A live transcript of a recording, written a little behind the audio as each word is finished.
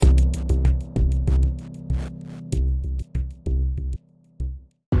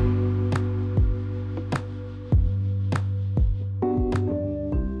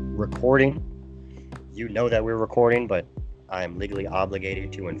recording. You know that we're recording, but I am legally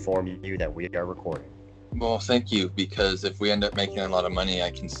obligated to inform you that we are recording. Well, thank you, because if we end up making a lot of money, I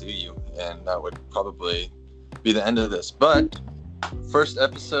can sue you, and that would probably be the end of this. But first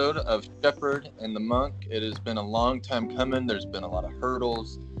episode of Shepherd and the Monk. It has been a long time coming. There's been a lot of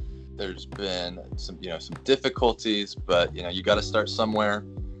hurdles. There's been some difficulties, but you got to start somewhere,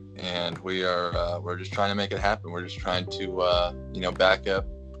 and we're just trying to make it happen. We're just trying to back up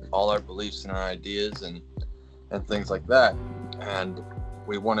all our beliefs and our ideas and things like that. And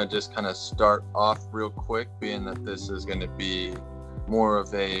we want to just kind of start off real quick, being that this is going to be more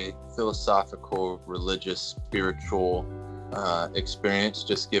of a philosophical, religious, spiritual experience,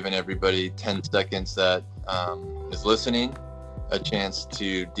 just giving everybody 10 seconds that is listening a chance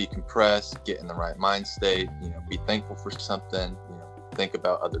to decompress, get in the right mind state, be thankful for something, think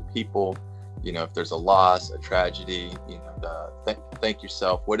about other people, if there's a loss, a tragedy, thank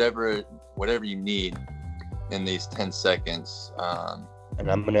yourself, whatever you need in these 10 seconds. And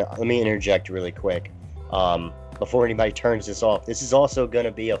let me interject really quick. Before anybody turns this off, this is also going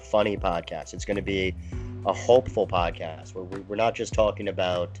to be a funny podcast. It's going to be a hopeful podcast where we're not just talking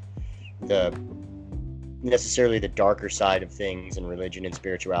about necessarily the darker side of things in religion and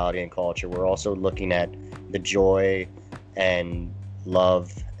spirituality and culture. We're also looking at the joy and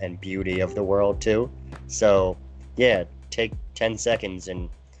love and beauty of the world too. So yeah, take 10 seconds and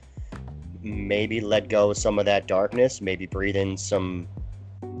maybe let go of some of that darkness, maybe breathe in some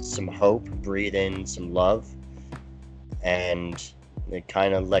hope, breathe in some love, and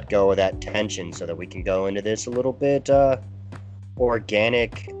kind of let go of that tension so that we can go into this a little bit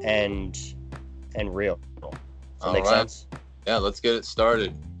organic and real. Does that make sense? Yeah, let's get it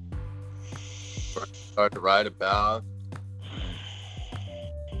started. Start right about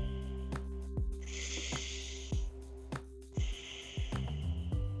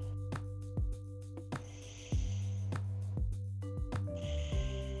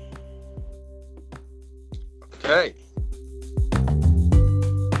okay.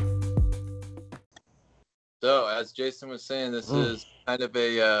 So, as Jason was saying, this is kind of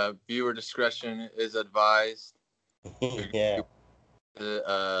a viewer discretion is advised. Yeah.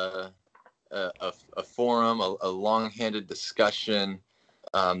 A forum, a long-handed discussion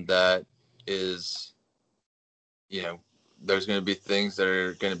that is, there's going to be things that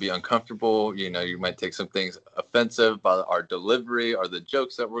are going to be uncomfortable. You might take some things offensive by our delivery or the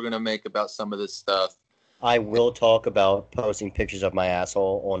jokes that we're going to make about some of this stuff. I will talk about posting pictures of my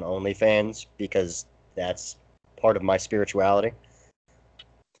asshole on OnlyFans because that's part of my spirituality.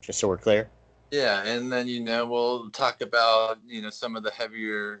 Just so we're clear. Yeah, and then we'll talk about some of the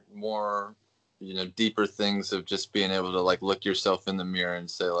heavier, more deeper things of just being able to like look yourself in the mirror and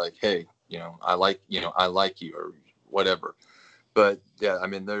say like, hey, I like you or whatever. But yeah, I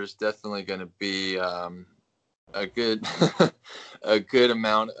mean, there's definitely going to be a good a good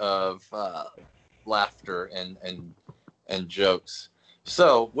amount of laughter and jokes.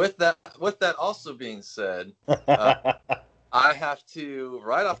 So with that also being said, I have to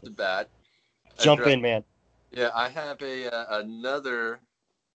right off the bat. Jump in, man. Yeah, I have another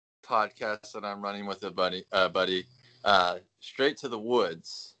podcast that I'm running with a buddy, Straight to the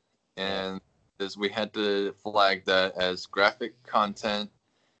Woods, and we had to flag that as graphic content,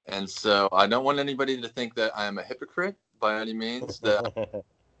 and so I don't want anybody to think that I am a hypocrite by any means. That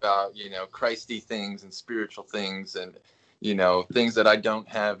about Christy things and spiritual things and things that I don't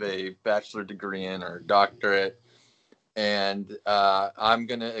have a bachelor degree in or doctorate. And I'm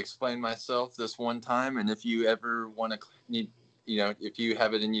going to explain myself this one time. And if you ever want to need, if you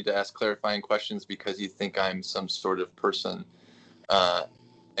have it in you to ask clarifying questions because you think I'm some sort of person and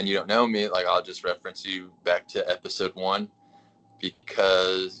you don't know me, like I'll just reference you back to episode 1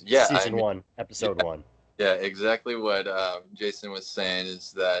 because, Season 1, episode 1. Yeah, exactly what Jason was saying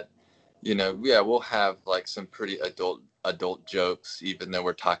is that, we'll have like some pretty adult jokes, even though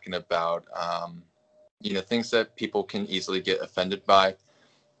we're talking about, things that people can easily get offended by.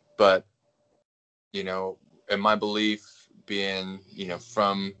 But, in my belief, being,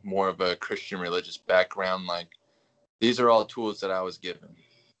 from more of a Christian religious background, like these are all tools that I was given.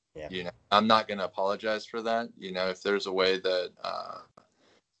 Yeah. I'm not going to apologize for that. If there's a way that,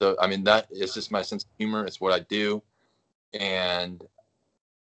 so, I mean, that is just my sense of humor. It's what I do. And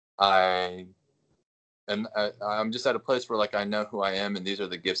I'm just at a place where like I know who I am and these are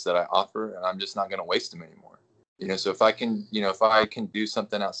the gifts that I offer and I'm just not going to waste them anymore. So if I can do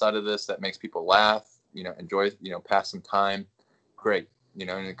something outside of this that makes people laugh, enjoy, pass some time, great.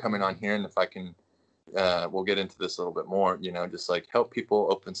 And coming on here and if I can we'll get into this a little bit more, just like help people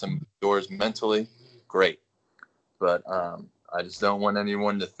open some doors mentally, great. But I just don't want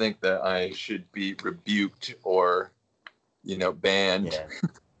anyone to think that I should be rebuked or, banned, Yeah.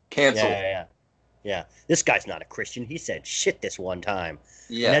 canceled. Yeah. This guy's not a Christian. He said shit this one time.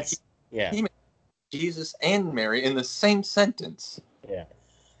 And Yes. that's, yeah. He made Jesus and Mary in the same sentence. Yeah.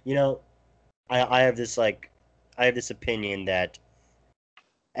 You know, I have this opinion that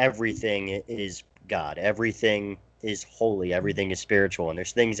everything is God. Everything is holy. Everything is spiritual. And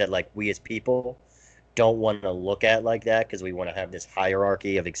there's things that like we as people don't want to look at like that because we want to have this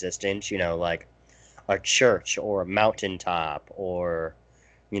hierarchy of existence, like a church or a mountaintop or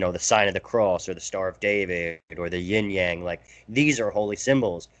the sign of the cross or the Star of David or the yin yang. Like these are holy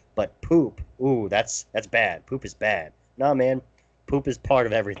symbols. But poop, ooh, that's bad. Poop is bad. Nah, man, poop is part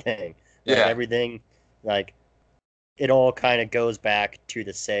of everything. Like Yeah. everything, like it all kind of goes back to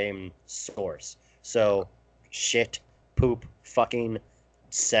the same source. So shit, poop, fucking,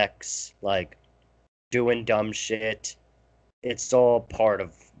 sex, like doing dumb shit. It's all part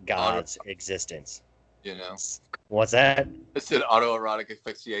of God's existence. What's that? It's an autoerotic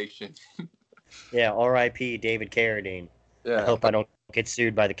asphyxiation. Yeah, R.I.P. David Carradine. Yeah. I hope I don't get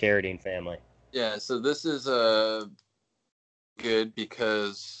sued by the Carradine family. Yeah, so this is good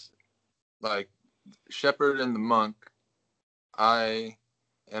because, like, shepherd and the monk, I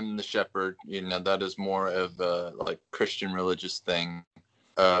am the shepherd. That is more of a like Christian religious thing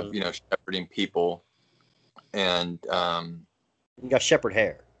of shepherding people, and you got shepherd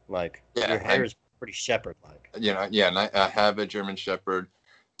hair. Like yeah, your hair is pretty shepherd-like. And I have a German shepherd,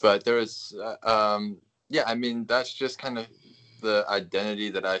 but there is I mean that's just kind of the identity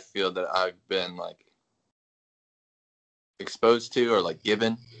that I feel that I've been like exposed to or like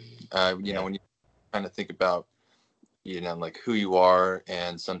given. When you kind of think about like who you are,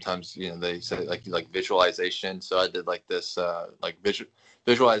 and sometimes they say like visualization. So I did like this like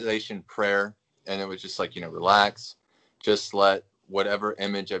visualization prayer, and it was just like relax, just let whatever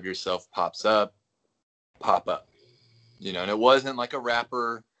image of yourself pops up pop up, and it wasn't like a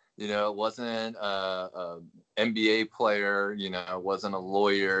rapper, it wasn't a NBA player, it wasn't a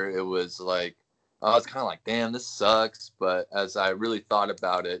lawyer. It was like I was kind of like, damn, this sucks. But as I really thought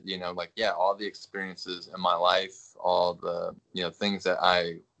about it, like, yeah, all the experiences in my life, all the, things that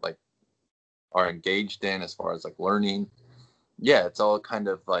I like are engaged in as far as like learning. Yeah, it's all kind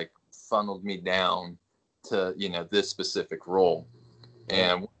of like funneled me down to, this specific role.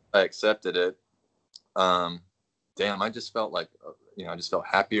 And when I accepted it, I just felt like, I just felt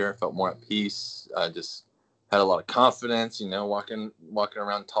happier, felt more at peace. I just had a lot of confidence, walking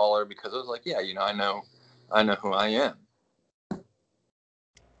around taller because I was like, yeah, I know who I am.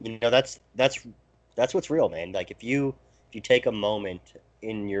 That's what's real, man. Like if you take a moment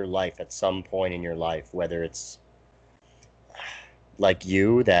in your life at some point in your life, whether it's like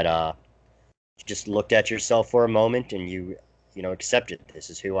you that you just looked at yourself for a moment and you accepted this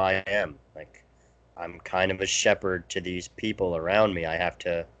is who I am. Like I'm kind of a shepherd to these people around me. I have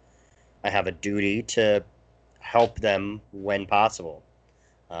a duty to help them when possible.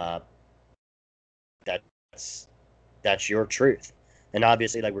 That's your truth. And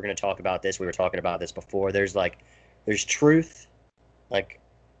obviously, like we're going to talk about this. We were talking about this before. There's truth. Like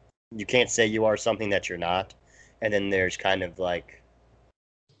you can't say you are something that you're not. And then there's kind of like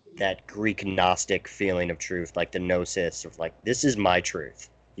that Greek Gnostic feeling of truth, like the gnosis of like, this is my truth.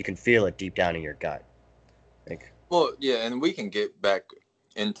 You can feel it deep down in your gut. Well, yeah, and we can get back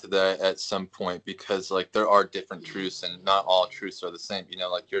into that at some point because like there are different truths and not all truths are the same.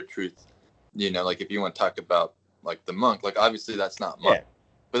 Like your truth, like if you want to talk about like the monk, like obviously that's not monk,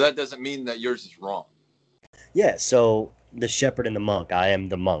 but that doesn't mean that yours is wrong. Yeah. So the shepherd and the monk, I am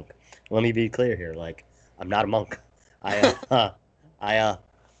the monk. Let me be clear here. Like I'm not a monk. I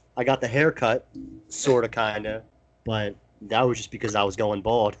got the haircut, sort of, kind of, but that was just because I was going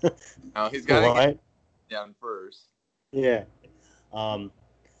bald. Oh, he's got to get down first. Yeah.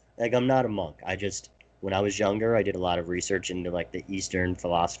 Like I'm not a monk. When I was younger, I did a lot of research into like the Eastern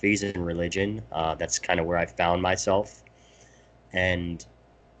philosophies and religion. That's kind of where I found myself. And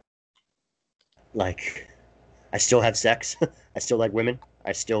like, I still have sex. I still like women.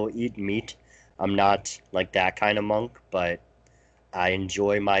 I still eat meat. I'm not like that kind of monk, but I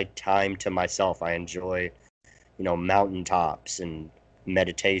enjoy my time to myself. I enjoy, mountaintops and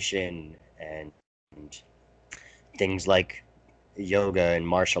meditation and things like yoga and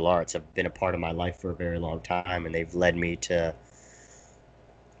martial arts have been a part of my life for a very long time, and they've led me to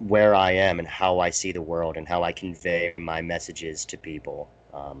where I am and how I see the world and how I convey my messages to people.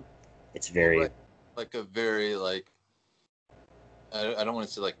 It's very like a very like I don't want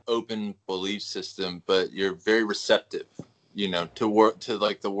to say like open belief system, but you're very receptive, to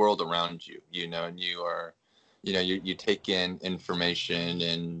like the world around you, and you are you take in information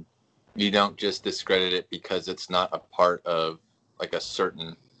and you don't just discredit it because it's not a part of like a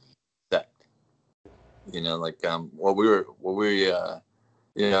certain sect. Like I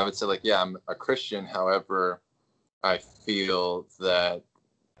would say like, yeah, I'm a Christian. However, I feel that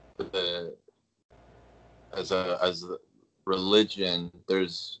the as a religion, they're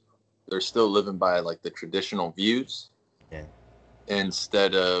still living by like the traditional views. Yeah.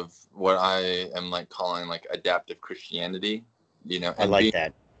 Instead of what I am like calling like adaptive Christianity, I and like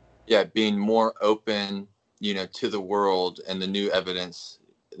that. being more open, to the world and the new evidence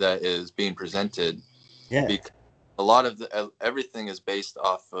that is being presented. Yeah. Because a lot of everything is based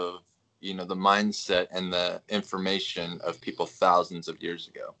off of, the mindset and the information of people thousands of years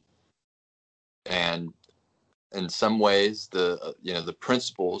ago. And in some ways, the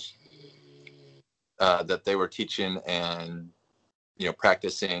principles that they were teaching and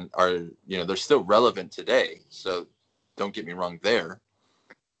practicing are, they're still relevant today. So don't get me wrong there.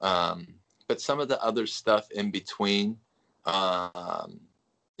 But some of the other stuff in between,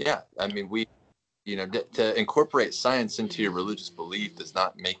 yeah, I mean, to incorporate science into your religious belief does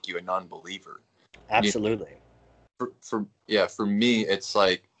not make you a non-believer. Absolutely. For me, it's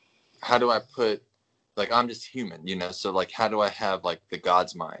like, how do I put, like, I'm just human, so like, how do I have like the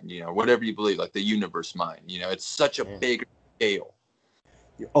God's mind, whatever you believe, like the universe mind, it's such a big scale.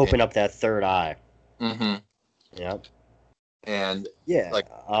 You open up that third eye. Mm-hmm. Yep. And yeah, like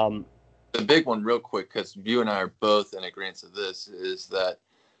the big one real quick, because you and I are both in agreement to this, is that,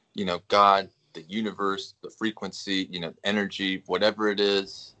 God, the universe, the frequency, energy, whatever it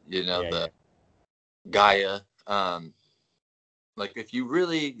is, Gaia, like if you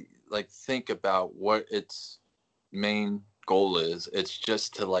really like think about what its main goal is, it's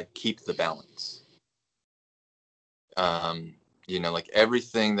just to like keep the balance. Like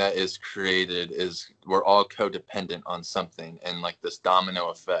everything that is created we're all codependent on something, and like this domino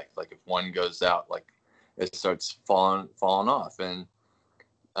effect, like if one goes out, like it starts falling off. And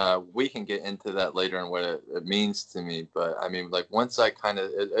we can get into that later and what it means to me. But I mean, like once I kind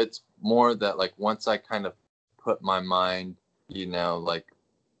of, it's more that like once I kind of put my mind, like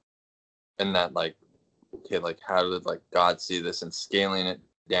in that, like, okay, like how did like God see this, and scaling it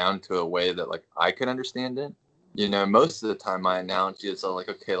down to a way that like I could understand it. Most of the time my analogy is like,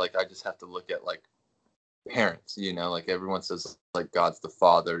 okay, like I just have to look at like parents, like everyone says like God's the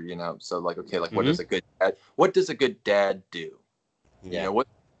father, so like, okay, like what does a good dad do? Yeah. What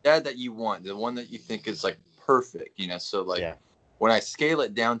dad that you want, the one that you think is like perfect, so like when I scale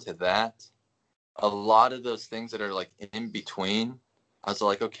it down to that, a lot of those things that are like in between, I was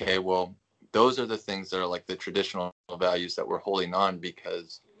like, okay, well, those are the things that are like the traditional values that we're holding on,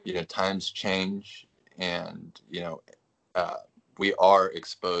 because times change, and we are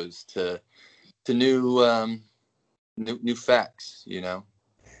exposed to new new facts. Yeah.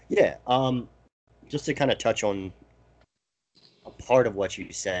 Just to kind of touch on a part of what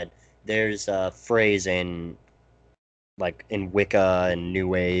you said, there's a phrase in Wicca and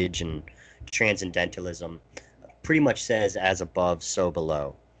New Age and Transcendentalism, pretty much says "as above, so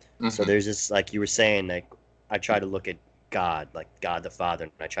below." Mm-hmm. So there's this, like you were saying, like I try to look at God, like God the Father,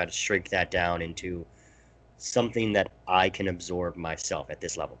 and I try to shrink that down into something that I can absorb myself at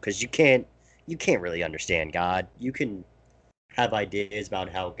this level, because you can't really understand God. You can have ideas about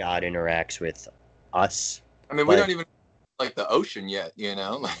how God interacts with us. I mean, we don't even like the ocean yet,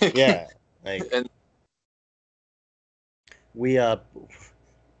 like, yeah, like and we're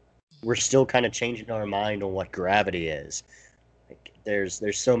still kind of changing our mind on what gravity is. Like there's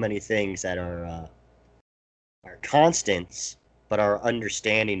so many things that are constants, but our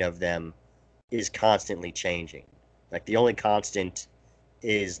understanding of them is constantly changing. Like the only constant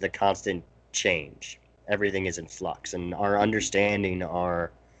is the constant change. Everything is in flux, and our understanding,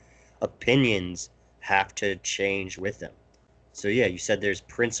 our opinions have to change with them. So yeah, you said there's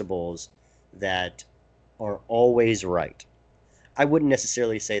principles that are always right. I wouldn't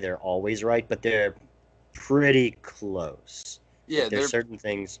necessarily say they're always right, but they're pretty close. Yeah, like there's certain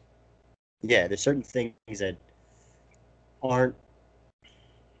things. Yeah, there's certain things that aren't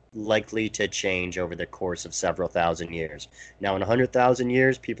likely to change over the course of several thousand years. Now, in 100,000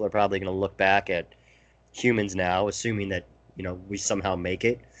 years, people are probably going to look back at humans now, assuming that we somehow make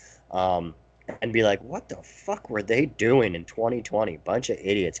it, and be like, "What the fuck were they doing in 2020? Bunch of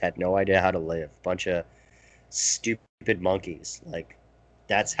idiots had no idea how to live. Bunch of stupid monkeys." Like,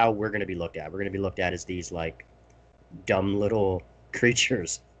 that's how we're going to be looked at. We're going to be looked at as these like dumb little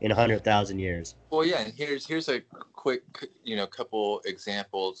creatures in 100,000 years. Well, yeah, and here's a quick, couple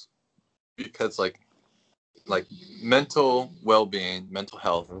examples, because like mental well-being, mental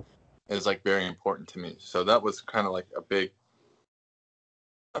health, is like very important to me. So that was kind of like a big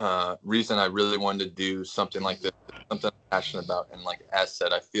reason I really wanted to do something like this, something I'm passionate about. And like as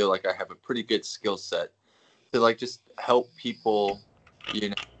said, I feel like I have a pretty good skill set to like just help people, you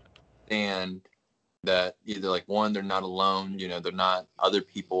know, understand that either like one, they're not alone, you know, they're not, other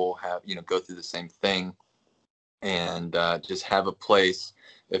people have, you know, go through the same thing, and just have a place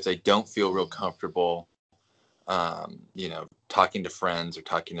if they don't feel real comfortable, you know, talking to friends or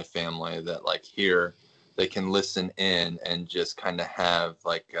talking to family, that like here they can listen in and just kind of have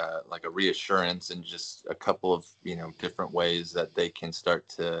like a reassurance and just a couple of, you know, different ways that they can start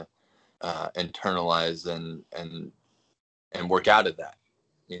to internalize and work out of that,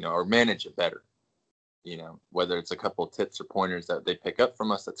 you know, or manage it better. You know, whether it's a couple of tips or pointers that they pick up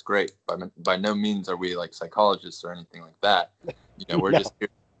from us, that's great. By no means are we like psychologists or anything like that. You know, we're No. just here,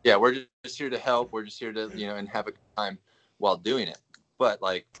 yeah, we're just here to help. We're just here to, you know, and have a good time while doing it. But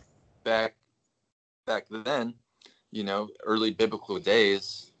like back then, you know, early biblical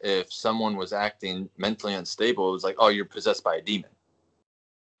days, if someone was acting mentally unstable, it was like, oh, you're possessed by a demon.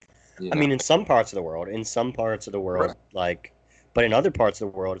 You I know? mean, in some parts of the world, Right. like, but in other parts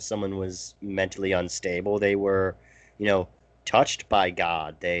of the world, if someone was mentally unstable, they were, you know, touched by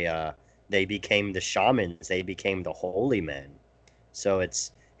God. They became the shamans. They became the holy men. So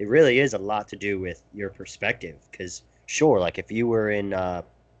it really is a lot to do with your perspective. Because sure, like if you were in,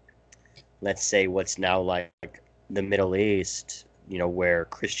 let's say what's now like the Middle East, you know, where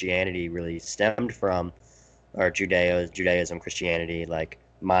Christianity really stemmed from, or Judaism, Christianity, like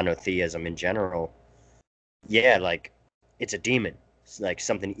monotheism in general. Yeah, like it's a demon. It's like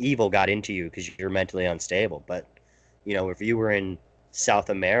something evil got into you because you're mentally unstable. But you know, if you were in South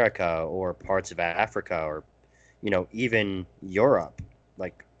America or parts of Africa or you know even Europe,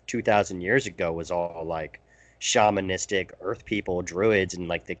 like 2,000 years ago was all like shamanistic earth people, druids, and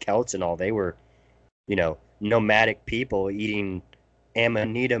like the Celts and all. They were you know nomadic people eating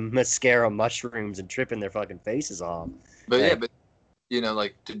Amanita muscaria mushrooms and tripping their fucking faces off. But yeah, Like, but you know,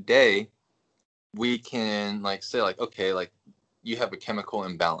 like today we can like say like, okay, like you have a chemical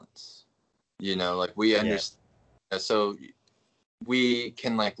imbalance. You know, like we yeah, understand. So we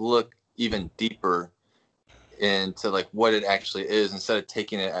can like look even deeper into like what it actually is instead of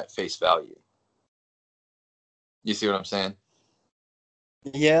taking it at face value. You see what I'm saying?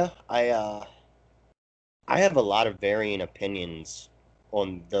 yeah. I have a lot of varying opinions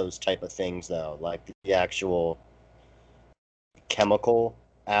on those type of things, though, like the actual chemical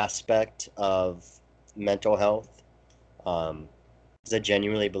aspect of mental health. Um, 'Cause I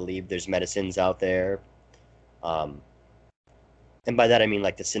genuinely believe there's medicines out there, um, and by that I mean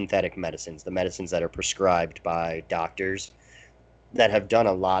like the synthetic medicines, the medicines that are prescribed by doctors that have done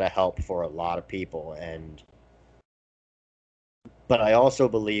a lot of help for a lot of people. And but I also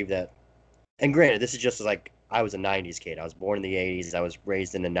believe that, and granted, this is just like I was a '90s kid. I was born in the '80s. I was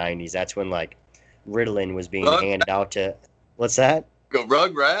raised in the '90s. That's when like Ritalin was being Rug, handed out to. What's that? go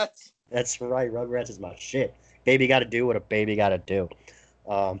Rugrats. That's right. Rugrats is my shit. Baby got to do what a baby got to do.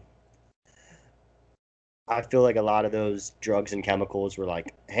 Um, I feel like a lot of those drugs and chemicals were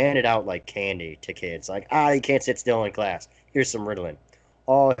like handed out like candy to kids. Like, you can't sit still in class. Here's some Ritalin.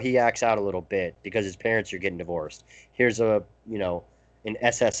 Oh, he acts out a little bit because his parents are getting divorced. Here's an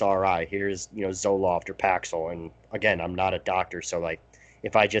SSRI. Here's, Zoloft or Paxil. And again, I'm not a doctor, so like,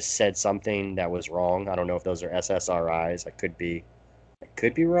 if I just said something that was wrong, I don't know if those are SSRIs. I could be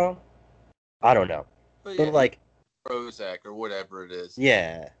wrong. I don't know. But But yeah, you like, Prozac or whatever it is.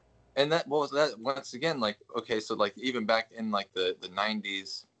 yeah, And that was that once again, like, okay, so like even back in like the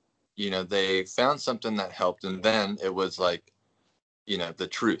 90s, you know, they found something that helped, and then it was like, you know, the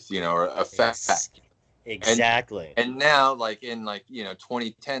truth, you know, or a ex- fact. and exactly. and now like in like, you know,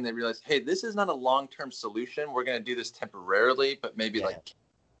 2010, they realized, hey, this is not a long-term solution. We're going to do this temporarily, but maybe Yeah. like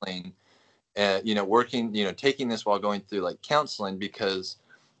counseling, you know, working, you know, taking this while going through like counseling, because,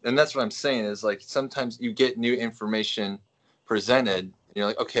 and that's what I'm saying is like sometimes you get new information presented and you're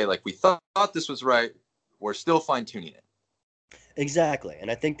like, okay, like we thought this was right, we're still fine-tuning it. Exactly. And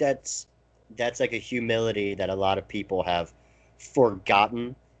I think that's like a humility that a lot of people have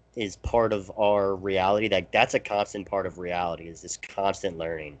forgotten is part of our reality. That's a constant part of reality is this constant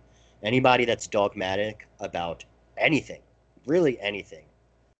learning. Anybody that's dogmatic about anything, really anything,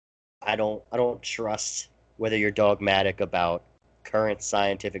 I don't trust whether you're dogmatic about current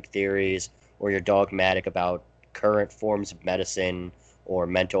scientific theories or you're dogmatic about current forms of medicine or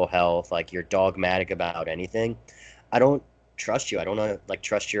mental health, like you're dogmatic about anything. I don't trust you. I don't like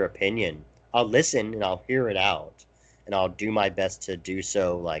trust your opinion. I'll listen and I'll hear it out and I'll do my best to do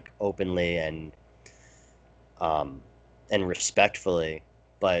so like openly um and respectfully.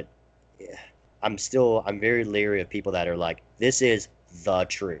 But I'm very leery of people that are like, this is the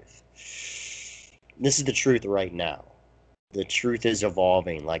truth. This is the truth right now. The truth is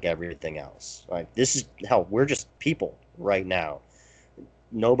evolving like everything else. Like, this is hell, we're just people right now.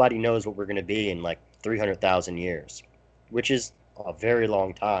 Nobody knows what we're going to be in like 300,000 years, which is a very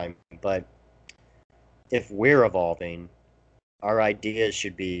long time. But if we're evolving, our ideas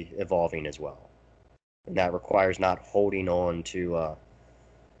should be evolving as well. And that requires not holding on to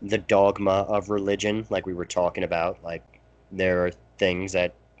the dogma of religion, like we were talking about. Like, there are things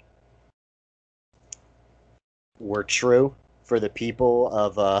that were true for the people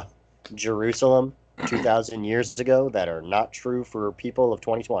of Jerusalem 2,000 years ago that are not true for people of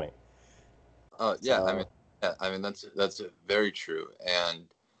 2020. Yeah, I mean that's very true, and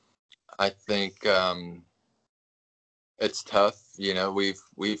I think it's tough. You know,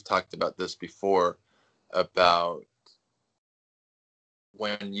 we've talked about this before about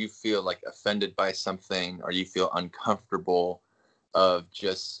when you feel like offended by something or you feel uncomfortable of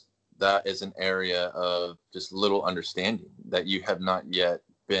just that is an area of just little understanding that you have not yet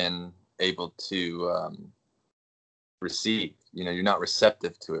been able to receive. You know, you're not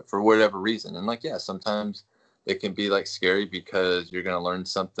receptive to it for whatever reason. And like, yeah, sometimes it can be like scary because you're going to learn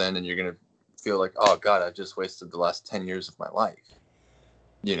something and you're going to feel like, oh God, I just wasted the last 10 years of my life,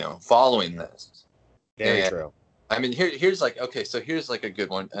 you know, following this. Very and, true. I mean, here's like, okay, so here's like a good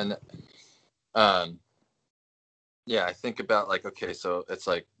one. And yeah, I think about like, okay, so it's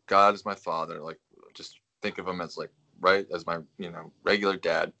like God is my father. Like, just think of him as like, right, as my, you know, regular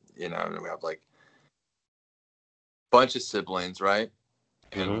dad, you know, and we have like bunch of siblings, right?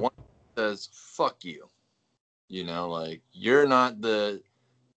 And one says, fuck you. You know, like you're not the,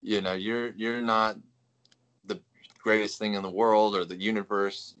 you know, you're not the greatest thing in the world or the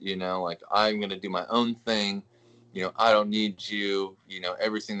universe, you know, like I'm going to do my own thing. You know, I don't need you. You know,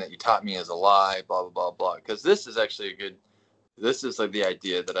 everything that you taught me is a lie, blah, blah, blah, blah. Because this is actually this is like the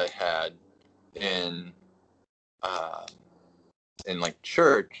idea that I had in, uh, in like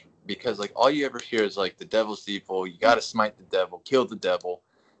church, because like all you ever hear is like the devil's evil. You got to smite the devil, kill the devil,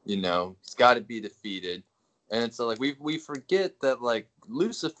 you know, it's got to be defeated. And it's like we forget that like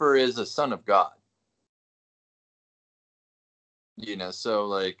Lucifer is a son of God. You know, so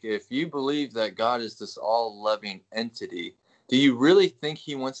like if you believe that God is this all loving entity, do you really think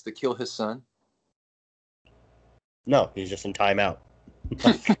he wants to kill his son? No, he's just in timeout.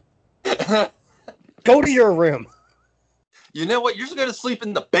 Go to your room. You know what? You're just going to sleep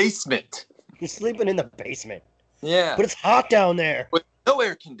in the basement. He's sleeping in the basement. Yeah. But it's hot down there. With no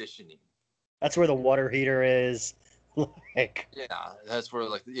air conditioning. That's where the water heater is. Like, yeah, that's where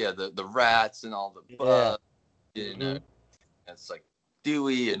like the rats and all the bugs, yeah. you know, it's like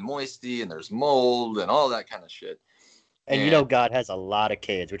dewy and moisty and there's mold and all that kind of shit. And you know, God has a lot of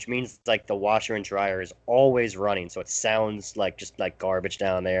kids, which means like the washer and dryer is always running, so it sounds like just like garbage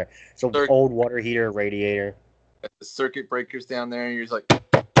down there. So old water heater, radiator. The circuit breakers down there, and you're just like,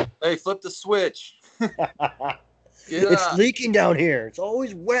 hey, flip the switch. It's leaking down here. It's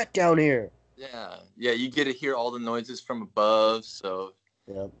always wet down here. Yeah, you get to hear all the noises from above. So,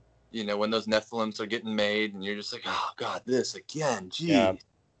 yep. You know, when those Nephilims are getting made, and you're just like, oh God, this again, geez. Yeah.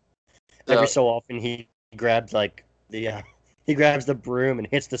 Every so often, he grabs like he grabs the broom and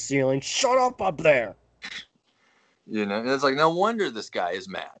hits the ceiling. Shut up there. You know, and it's like, no wonder this guy is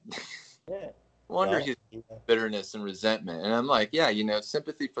mad. Yeah. Wonder his bitterness and resentment. And I'm like, yeah, you know,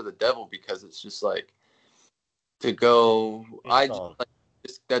 sympathy for the devil, because it's just like to go.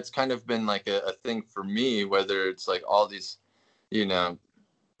 That's kind of been like a thing for me, whether it's like all these, you know,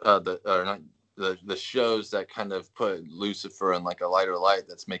 the shows that kind of put Lucifer in like a lighter light.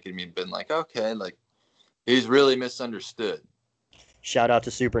 That's making me been like, okay, like he's really misunderstood. Shout out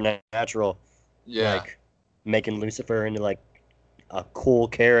to Supernatural. Yeah. Like making Lucifer into like a cool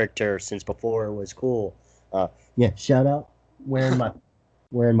character since before it was cool. Yeah, shout out wearing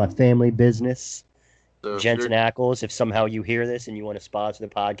my family business. So Jensen Ackles, if somehow you hear this and you want to sponsor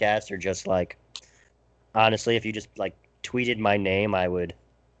the podcast, or just like, honestly, if you just like tweeted my name, I'd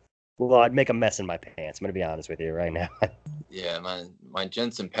make a mess in my pants. I'm gonna be honest with you right now. Yeah, my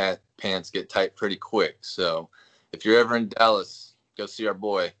Jensen pants get tight pretty quick. So if you're ever in Dallas, go see our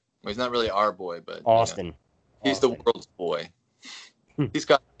boy. Well, he's not really our boy, but Austin. You know, he's the world's boy. He's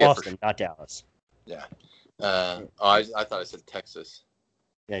got Austin, not Dallas. Yeah. I thought I said Texas.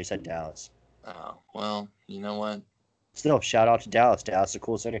 Yeah, you said Dallas. Oh, well, you know what? Still, shout out to Dallas. Dallas is a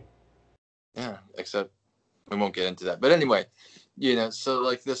cool city. Yeah, except we won't get into that. But anyway, you know, so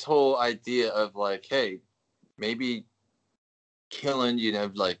like this whole idea of like, hey, maybe killing, you know,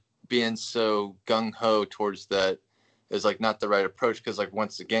 like being so gung-ho towards that is like not the right approach, because like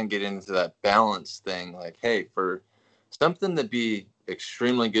once again get into that balance thing, like, hey, for something to be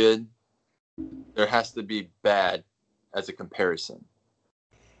extremely good, there has to be bad as a comparison.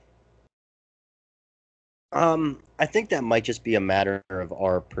 I think that might just be a matter of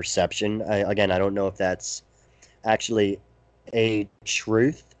our perception. Again, I don't know if that's actually a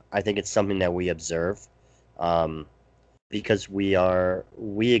truth. I think it's something that we observe, um, because we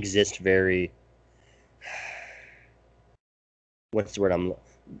exist very. What's the word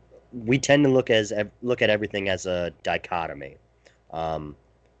we tend to look at everything as a dichotomy. Um,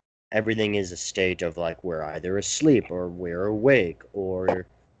 Everything is a state of like we're either asleep or we're awake, or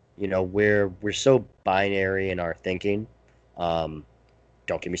we're so binary in our thinking. Um,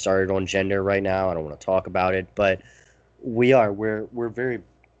 don't get me started on gender right now. I don't want to talk about it, but we're very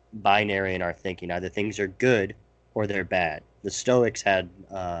binary in our thinking. Either things are good or they're bad. The Stoics had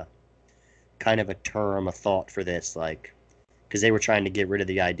kind of a term, a thought for this, like because they were trying to get rid of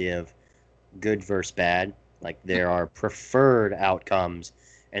the idea of good versus bad. Like there are preferred outcomes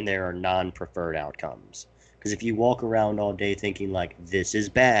and there are non-preferred outcomes. Because if you walk around all day thinking like this is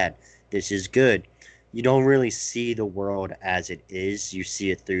bad, this is good, you don't really see the world as it is. You see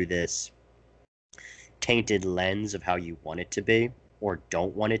it through this tainted lens of how you want it to be or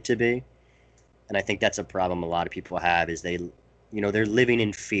don't want it to be. And I think that's a problem a lot of people have is they're living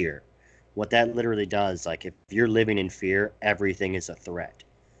in fear. What that literally does, like if you're living in fear, everything is a threat.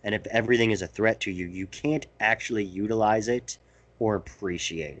 And if everything is a threat to you, you can't actually utilize it or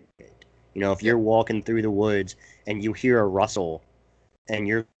appreciate it. If you're walking through the woods and you hear a rustle and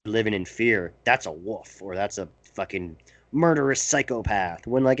you're living in fear, that's a wolf or that's a fucking murderous psychopath.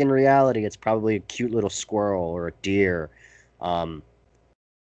 When like in reality, it's probably a cute little squirrel or a deer. Um,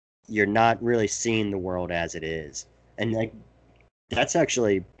 you're not really seeing the world as it is. And like that's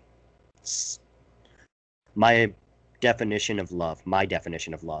actually my definition of love. My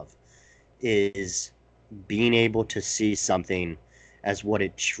definition of love is being able to see something as what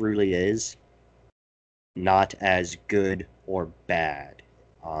it truly is, not as good or bad.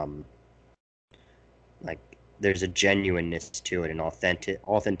 Um, like there's a genuineness to it, an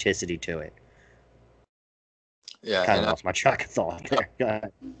authenticity to it. Yeah, Kind of and lost my track of thought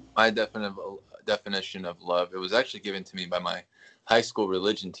there. my definition of love, it was actually given to me by my high school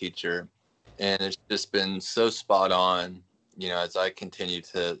religion teacher, and it's just been so spot on, as I continue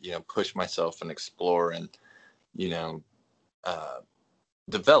to, push myself and explore and, you know, uh,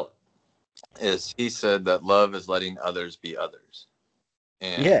 develop. Is he said that love is letting others be others,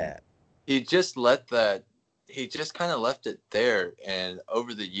 and Yeah, he just let that, he just kind of left it there. And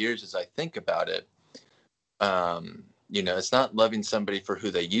over the years, as I think about it, it's not loving somebody for who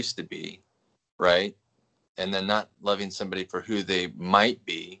they used to be, right? And then not loving somebody for who they might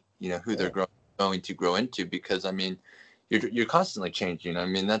be, who they're going to grow into, because I mean, you're constantly changing. I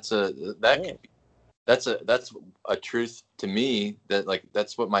mean, that's a truth to me, that like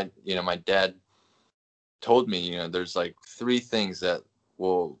that's what my dad told me. There's like three things that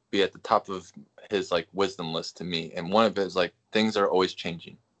will be at the top of his like wisdom list to me, and one of it is like things are always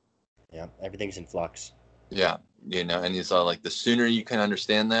changing. yeah, everything's in flux. Yeah, and he's all like, the sooner you can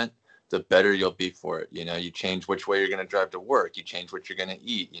understand that, the better you'll be for it. You change which way you're going to drive to work. You change what you're going to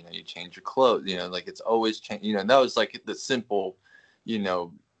eat. You change your clothes. Like it's always change. And that was like the simple,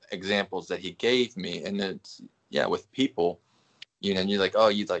 examples that he gave me. And it's, yeah, with people, and you're like, oh,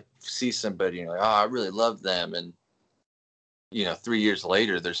 you like see somebody, and you're like, oh, I really love them. And, 3 years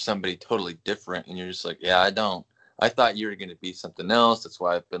later, there's somebody totally different. And you're just like, yeah, I thought you were going to be something else. That's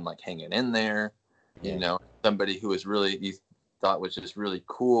why I've been like hanging in there. Yeah. Somebody who was really, you thought was just really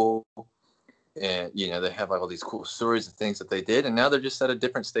cool. And, they have like all these cool stories and things that they did. And now they're just at a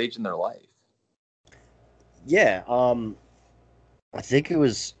different stage in their life. Yeah, I think it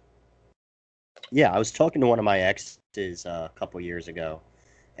was. Yeah, I was talking to one of my exes a couple years ago,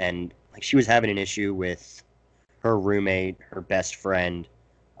 and like she was having an issue with her roommate, her best friend,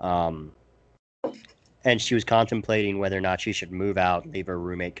 um, and she was contemplating whether or not she should move out, leave her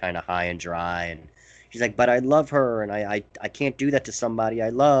roommate kind of high and dry. And she's like, "But I love her, and I can't do that to somebody I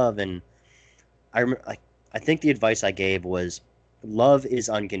love." And I think the advice I gave was, love is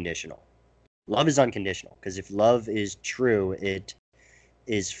unconditional. Love is unconditional because if love is true, it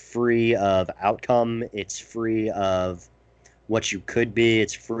is free of outcome. It's free of what you could be.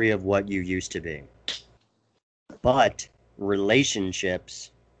 It's free of what you used to be. But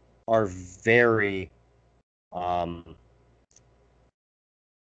relationships are very um,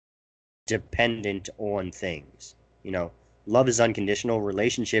 dependent on things. Love is unconditional.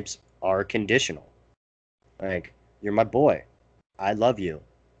 Relationships are conditional. Like, you're my boy. I love you.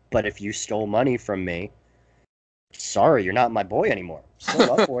 But if you stole money from me, sorry, you're not my boy anymore. Still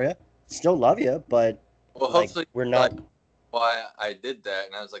love for you, still love you, but Well, like hopefully, we're like not. why I did that,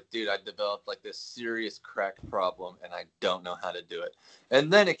 and I was like, dude, I developed like this serious crack problem, and I don't know how to do it.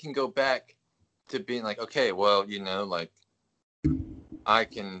 And then it can go back to being like, okay, well, like I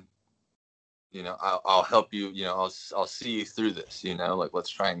can, I'll help you, I'll see you through this, like let's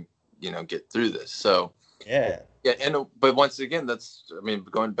try and get through this. So Yeah. yeah, but once again, I mean,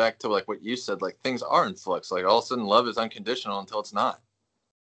 going back to like what you said, like things are in flux. Like all of a sudden, love is unconditional until it's not.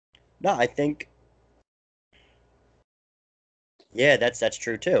 No, I think yeah, that's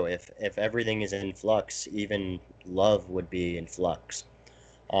true too. If everything is in flux, even love would be in flux.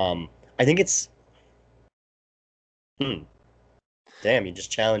 Um, I think it's hmm, damn, you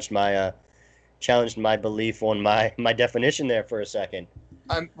just challenged my belief on my definition there for a second.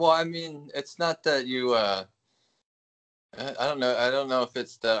 Well, I mean, it's not that you. I don't know. I don't know if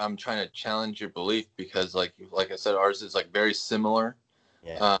it's that I'm trying to challenge your belief because, like I said, ours is like very similar.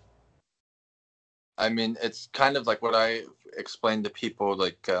 Yeah. Uh, I mean, it's kind of like what I explain to people,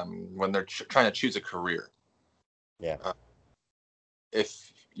 like when they're trying to choose a career. Yeah. Uh,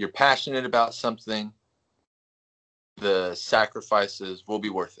 if you're passionate about something, the sacrifices will be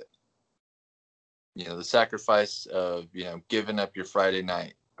worth it. The sacrifice of giving up your Friday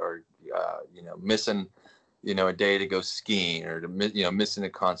night or missing a day to go skiing or to missing a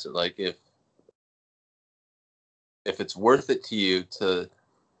concert. Like if it's worth it to you to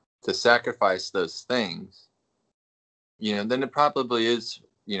sacrifice those things, then it probably is,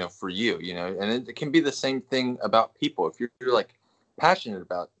 for you, and it can be the same thing about people. If you're like passionate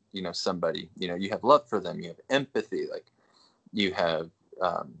about, somebody, you have love for them, you have empathy, like you have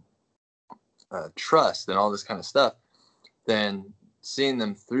um, trust and all this kind of stuff, then seeing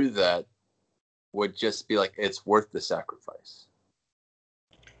them through that would just be like, it's worth the sacrifice.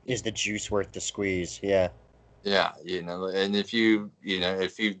 Is the juice worth the squeeze? Yeah. Yeah. And if you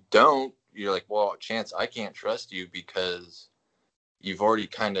don't, you're like, well, Chance, I can't trust you because you've already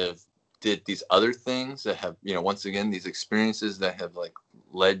kind of did these other things that have, once again, these experiences that have like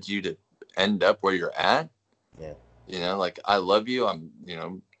led you to end up where you're at. Yeah. Like I love you.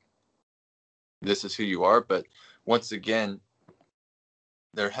 This is who you are. But once again,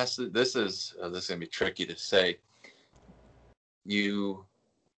 this is going to be tricky to say. You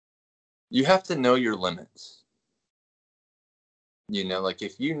have to know your limits. Like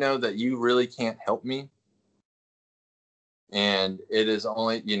if you know that you really can't help me, and it is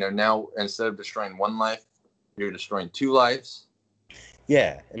only, now instead of destroying one life, you're destroying two lives.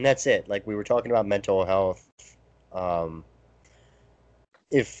 Yeah, and that's it. Like we were talking about mental health. Um,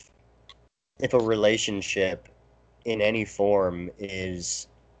 if if a relationship in any form is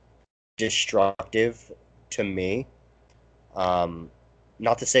destructive to me, um,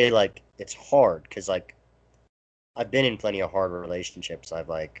 not to say like it's hard, because like I've been in plenty of hard relationships.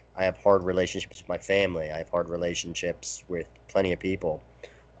 I have hard relationships with my family. I have hard relationships with plenty of people,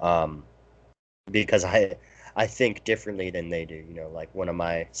 um, because I think differently than they do. Like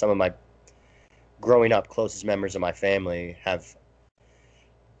some of my growing up closest members of my family have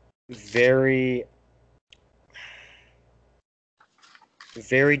very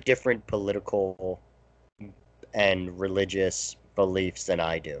very different political and religious beliefs than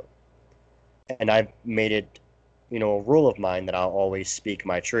I do. And I've made it, a rule of mine that I'll always speak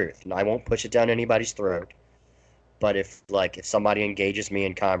my truth. And I won't push it down anybody's throat. But if somebody engages me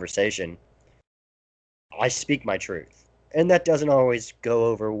in conversation, I speak my truth. And that doesn't always go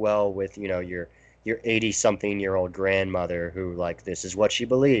over well with, your 80-something-year-old grandmother who like this is what she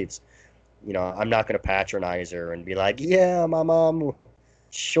believes. I'm not going to patronize her and be like, "Yeah, my mom,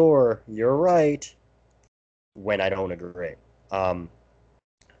 sure, you're right," when I don't agree. Um,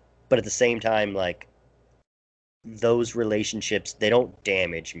 but at the same time, like those relationships, they don't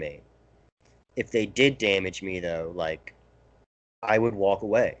damage me. If they did damage me, though, like I would walk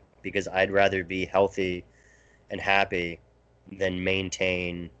away because I'd rather be healthy and happy than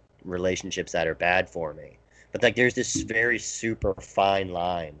maintain relationships that are bad for me. But like, there's this very super fine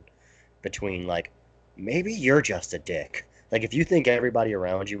line between like maybe you're just a dick. Like if you think everybody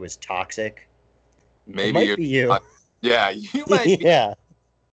around you is toxic, it Maybe might you're, be you. yeah, you might be. Yeah.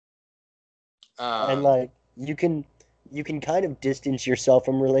 And Um, like you can kind of distance yourself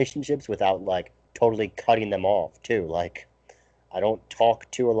from relationships without like totally cutting them off too. Like I don't talk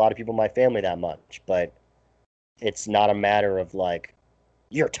to a lot of people in my family that much, but it's not a matter of like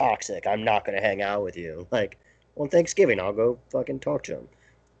you're toxic, I'm not going to hang out with you. Like on Thanksgiving, I'll go fucking talk to them.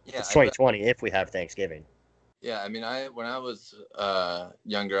 yeah, It's I bet. 2020 if we have Thanksgiving. Yeah, I mean, when I was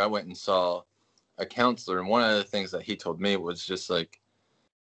younger, I went and saw a counselor, and one of the things that he told me was just like,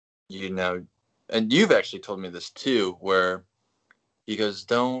 you know, and you've actually told me this too, where he goes,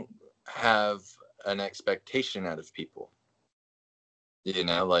 don't have an expectation out of people. You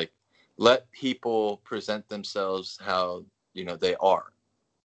know, like let people present themselves how, you know, they are.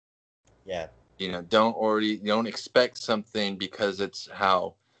 Yeah. You know, don't expect something because it's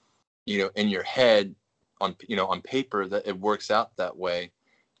how, you know, in your head on, you know, on paper that it works out that way,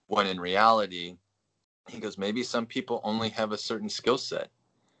 when in reality, he goes, maybe some people only have a certain skill set,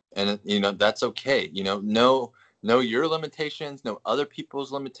 and you know, that's okay. You know your limitations, know other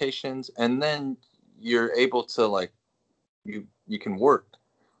people's limitations, and then you're able to like, you can work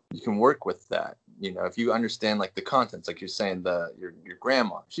with that. You know, if you understand like the contents, like you're saying, your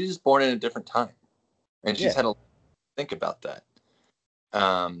grandma, she's just born in a different time, and she's Yeah. had to think about that,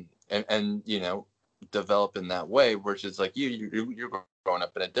 and you know, develop in that way, versus like you're growing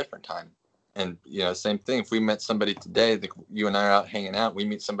up in a different time. And you know, same thing. If we met somebody today, like you and I are out hanging out, we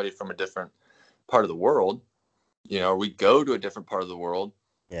meet somebody from a different part of the world, you know, or we go to a different part of the world,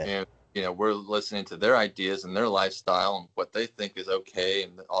 Yeah. and you know, we're listening to their ideas and their lifestyle and what they think is okay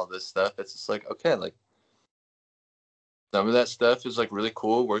and all this stuff. It's just like, okay, like some of that stuff is like really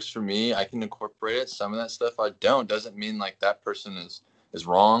cool, works for me, I can incorporate it. Some of that stuff I don't. Doesn't mean like that person is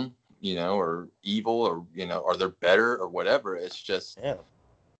wrong, you know, or evil, or you know, or they're better or whatever. It's just Yeah.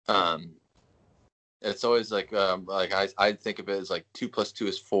 um it's always like I think of it as like 2 + 2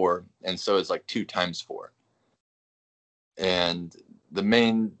 is 4, and so it's like 2 times 4. And the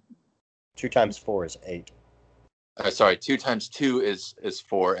main 2 times 4 is 8. sorry, 2 times 2 is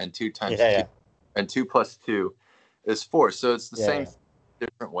 4, and 2 Yeah. times 2 Yeah. and 2 + 2 is 4. So it's the Yeah. same Yeah.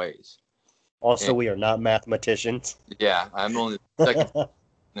 different ways. Also, And we are not mathematicians. yeah, I'm only the second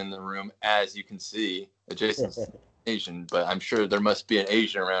in the room, as you can see. Jason's Asian, but I'm sure there must be an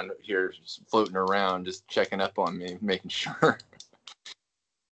Asian around here floating around, just checking up on me, making sure.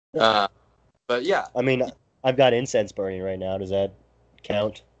 But yeah, I mean, I've got incense burning right now. Does that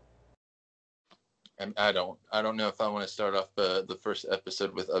count? I don't know if I want to start off the first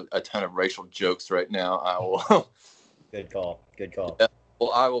episode with a ton of racial jokes right now. I will. Good call. Good call. Yeah,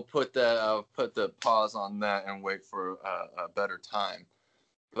 well, I'll put the pause on that and wait for a better time.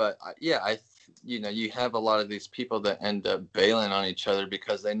 But yeah, you know, you have a lot of these people that end up bailing on each other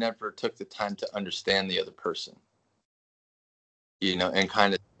because they never took the time to understand the other person. You know, and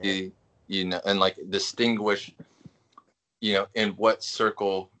kind of see, you know, and like distinguish, you know, in what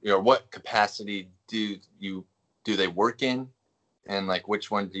circle, you know, what capacity do they work in, and like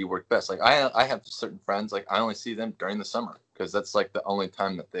which one do you work best. Like I have certain friends, like I only see them during the summer because that's like the only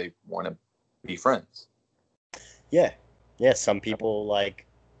time that they want to be friends. Yeah. Yeah. Some people like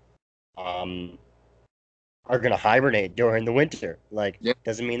um are gonna hibernate during the winter. Like, Yeah,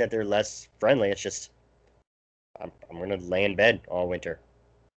 doesn't mean that they're less friendly. It's just I'm gonna lay in bed all winter.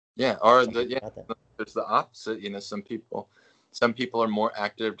 yeah, or Some people yeah, got that. there's the opposite. You know, some people are more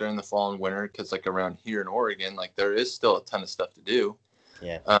active during the fall and winter because like around here in Oregon, like there is still a ton of stuff to do.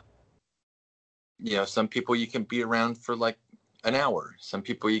 Yeah. You know, some people you can be around for like an hour. Some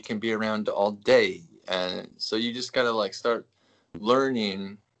people you can be around all day. And so you just got to like start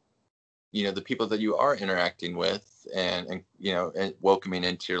learning, you know, the people that you are interacting with, and, you know, and welcoming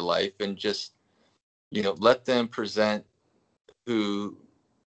into your life, and just, you know, let them present who,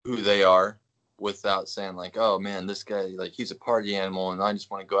 who they are, without saying like, oh man, this guy, like he's a party animal and I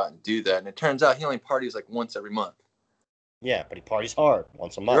just want to go out and do that. And it turns out he only parties like once every month. Yeah, but he parties hard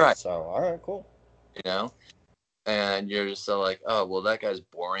once a month. Right. So all right, cool. You know? And you're just so like, oh well, that guy's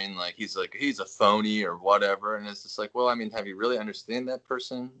boring, like he's a phony or whatever. And it's just like, well, I mean, have you really understand that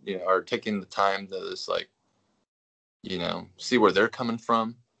person, you know, or taking the time to just like, you know, see where they're coming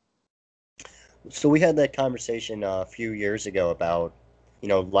from. So we had that conversation a few years ago about,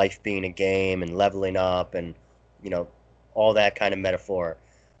 life being a game and leveling up and, you know, all that kind of metaphor.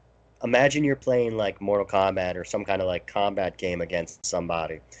 Imagine you're playing like Mortal Kombat or some kind of like combat game against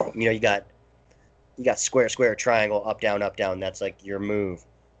somebody. You got square, square, triangle, up, down. That's like your move.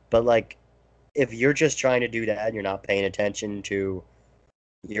 But like, if you're just trying to do that and you're not paying attention to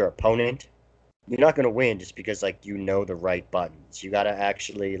your opponent, you're not going to win just because like you know the right buttons. You got to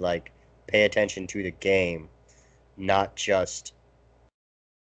actually like pay attention to the game, not just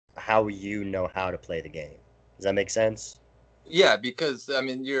how you know how to play the game. Does that make sense? Yeah, because I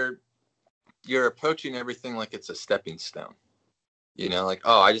mean, you're approaching everything like it's a stepping stone. You know, like,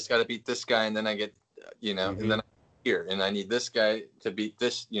 oh, I just got to beat this guy, and then I get, you know, and Mm-hmm. then I'm here, and I need this guy to beat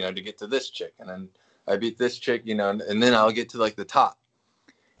this, you know, to get to this chick, and then I beat this chick, you know, and then I'll get to like the top.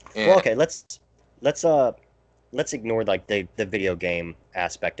 Well, And okay, let's ignore like the video game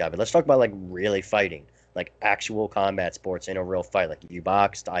aspect of it. Let's talk about like really fighting. like actual combat sports in a real fight. Like you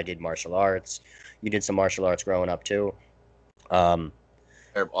boxed, I did martial arts. You did some martial arts growing up too. Um,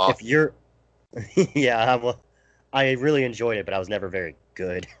 if you're, yeah, I really enjoyed it, but I was never very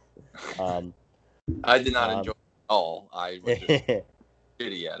good. Um, I did not enjoy um, it at all. I was just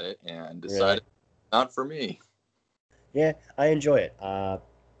shitty at it and really, decided not for me. yeah, I enjoy it.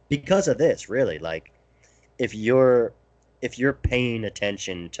 Because of this, really, like if you're paying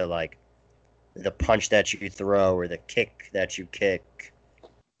attention to like the punch that you throw or the kick that you kick,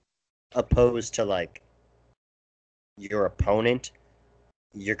 opposed to like your opponent,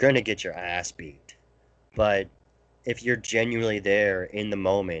 you're gonna get your ass beat. But if you're genuinely there in the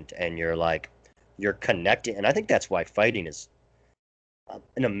moment and you're like you're connecting, and I think that's why fighting is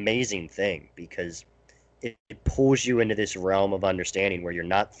an amazing thing because it pulls you into this realm of understanding where you're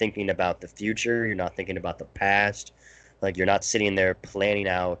not thinking about the future, you're not thinking about the past, like you're not sitting there planning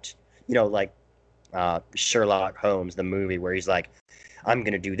out, like Sherlock Holmes, the movie where he's like, I'm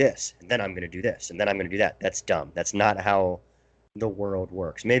gonna do this, and then I'm gonna do this, and then I'm gonna do that. That's dumb. That's not how the world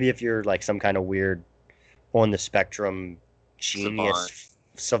works. Maybe if you're like some kind of weird on the spectrum Savant. genius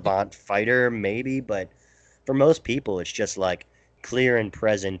savant fighter, maybe, but for most people, it's just like clear and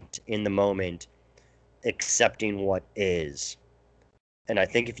present in the moment, accepting what is. And I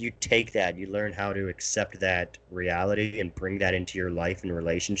think if you take that, you learn how to accept that reality and bring that into your life and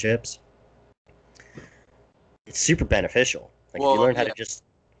relationships. It's super beneficial. Like if you Well, learn how to yeah. just,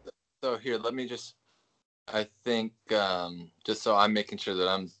 So here, let me just. I think just so I'm making sure that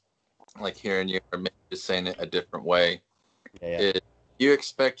I'm like hearing you or maybe just saying it a different way. yeah, Is you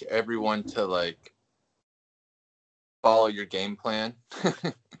expect everyone to like follow your game plan?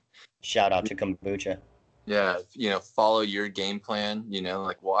 shout out to kombucha. Yeah, follow your game plan.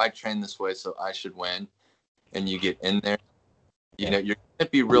 Like, well, I train this way, so I should win. And you get in there, Yeah, you're gonna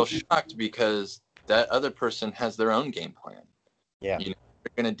be real shocked because that other person has their own game plan. yeah, They're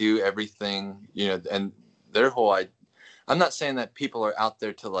gonna do everything, and their whole. I'm not saying that people are out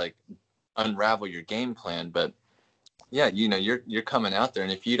there to like unravel your game plan, but yeah, you're coming out there,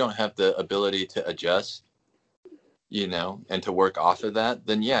 and if you don't have the ability to adjust, and to work off of that,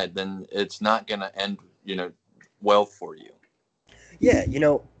 then yeah, then it's not gonna end, well for you. yeah.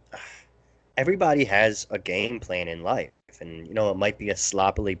 Everybody has a game plan in life, and it might be a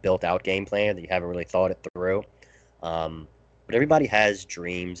sloppily built out game plan that you haven't really thought it through. But everybody has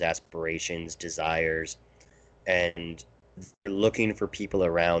dreams, aspirations, desires, and they're looking for people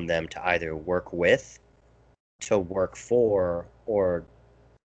around them to either work with, to work for, or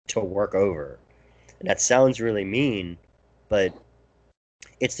to work over. And that sounds really mean, but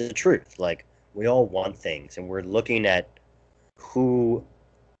it's the truth. Like, we all want things, and we're looking at who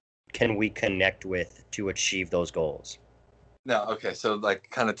can we connect with to achieve those goals. No, okay, so like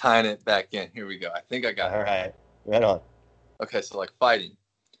kind of tying it back in. Here we go. I think I got All it. right, right on. Okay, so like fighting.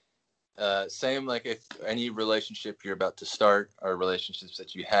 Same like if any relationship you're about to start or relationships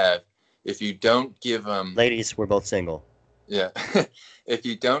that you have, if you don't give them, Ladies, we're both single. yeah, if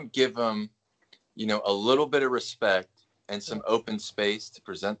you don't give them, a little bit of respect and some open space to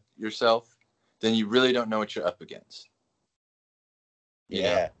present yourself, then you really don't know what you're up against. You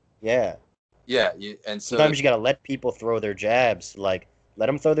know, Yeah, yeah. yeah, and so Sometimes you gotta let people throw their jabs. Like, let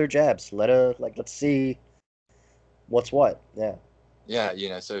them throw their jabs. Let's see what's what. Yeah,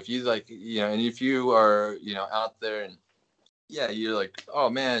 yeah, so if you like, and if you are, out there and yeah, you're like, oh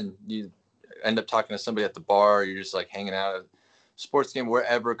man, you end up talking to somebody at the bar, you're just like hanging out at a sports game,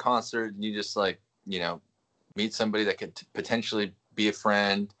 wherever, concert, and you just like, meet somebody that could potentially be a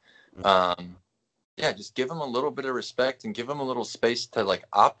friend. Um, yeah, just give them a little bit of respect and give them a little space to like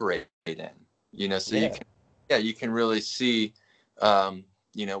operate in, so yeah, you can really see,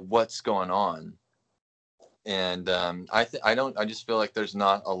 what's going on. And I just feel like there's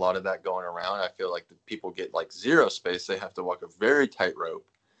not a lot of that going around. I feel like the people get like zero space. They have to walk a very tight rope,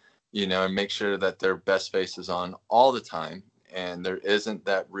 and make sure that their best face is on all the time. And there isn't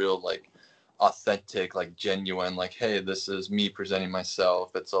that real like authentic, like genuine, like, hey, this is me presenting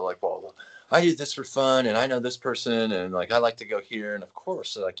myself. It's all like, well, I do this for fun, and I know this person, and like I like to go here, and of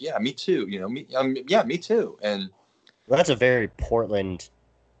course, like, yeah, me too. Yeah, me too. And well, that's a very Portland,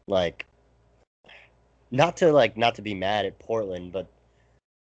 like, not to be mad at Portland, but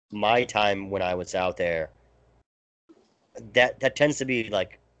my time when I was out there, that tends to be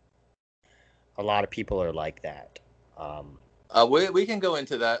like a lot of people are like that. Um, we can go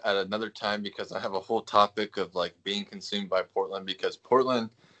into that at another time because I have a whole topic of like being consumed by Portland because Portland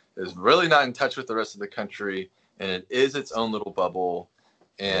is really not in touch with the rest of the country and it is its own little bubble.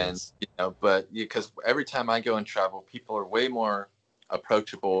 And, is but because every time I go and travel, people are way more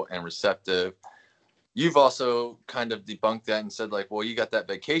approachable and receptive. you've also kind of debunked that and said like, well, you got that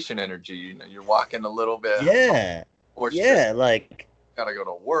vacation energy. You know, you're walking a little bit Yeah. or stressed. Yeah, like Gotta go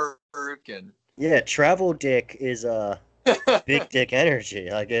to work and yeah, travel dick is big dick energy,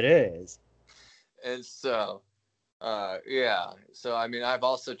 like it is. and so yeah. So I mean, I've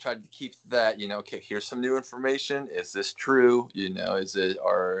also tried to keep that. You know, okay, here's some new information. Is this true? You know, is it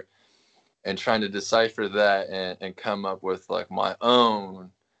or and trying to decipher that and come up with like my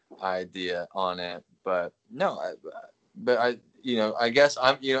own idea on it. But no, but I, you know, I guess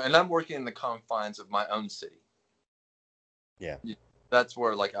I'm, you know, and I'm working in the confines of my own city. Yeah. That's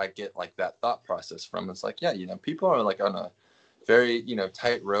where like I get like that thought process from. It's like, yeah, you know, people are like on a very, you know,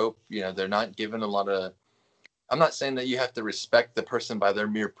 tight rope. You know, they're not given a lot of. I'm not saying that you have to respect the person by their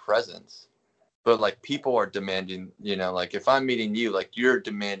mere presence, but like people are demanding, you know, like if I'm meeting you, like you're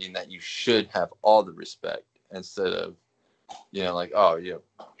demanding that you should have all the respect instead of, you know, like, oh yeah,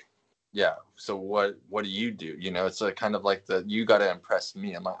 yeah. So what do you do? You know, it's like kind of like the you got to impress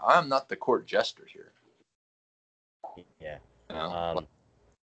me. I'm like, I'm not the court jester here. Yeah. You know, like, Um,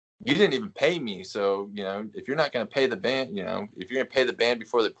 you didn't even pay me, so you know, if you're not going to pay the band, you know, if you're going to pay the band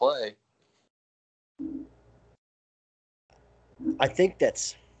before they play. I think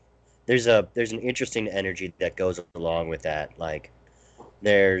there's an interesting energy that goes along with that. Like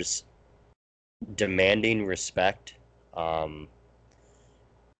there's demanding respect, um,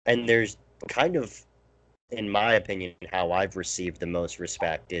 and there's kind of, in my opinion, how I've received the most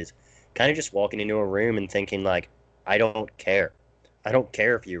respect is kind of just walking into a room and thinking like, I don't care. I don't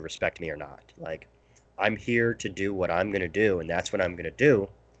care if you respect me or not. Like, I'm here to do what I'm gonna do, and that's what I'm gonna do.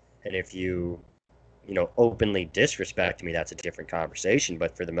 And if you openly disrespect me, that's a different conversation.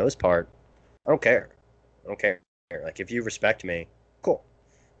 But for the most part, I don't care. I don't care. Like, if you respect me, cool.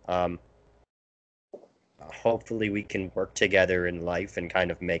 Um, Hopefully we can work together in life and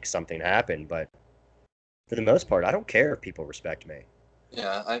kind of make something happen. But for the most part, I don't care if people respect me.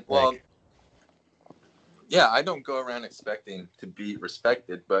 Yeah, well, Like, yeah, I don't go around expecting to be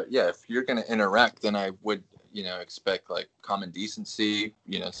respected, but yeah, if you're going to interact, then I would, you know, expect like common decency,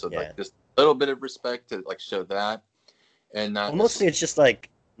 you know, so yeah. like just a little bit of respect to like show that and Well, not mostly necessarily. it's just like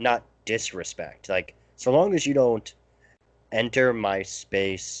not disrespect. Like, so long as you don't enter my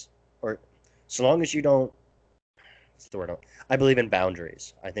space, or so long as you don't, what's the word? I believe in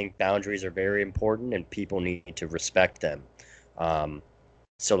boundaries. I think boundaries are very important and people need to respect them. Um,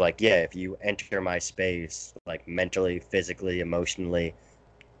 so, like, yeah, if you enter my space, like mentally, physically, emotionally,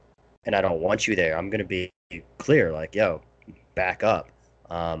 and I don't want you there, I'm gonna be clear, like, yo, back up.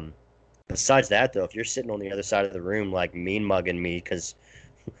 Um, Besides that, though, if you're sitting on the other side of the room, like mean mugging me because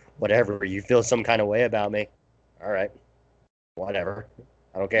whatever, you feel some kind of way about me, all right, whatever.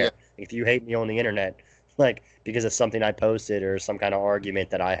 I don't Yeah. care. If you hate me on the internet, like because of something I posted or some kind of argument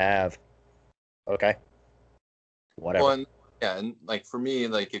that I have, okay, Well, whatever. and yeah, and like for me,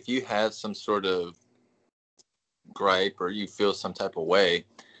 like if you have some sort of gripe or you feel some type of way,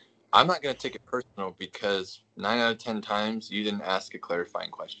 I'm not going to take it personal because 9 out of 10 times you didn't ask a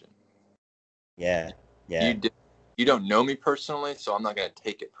clarifying question. Yeah, You yeah, did, you don't know me personally, so I'm not going to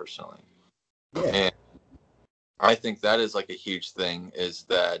take it personally. yeah, And I think that is like a huge thing is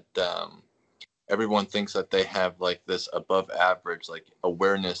that everyone thinks that they have like this above average like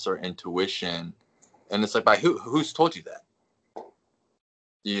awareness or intuition, and it's like by who's told you that?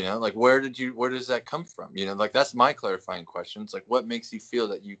 You know, like where does that come from? You know, like that's my clarifying question. It's like what makes you feel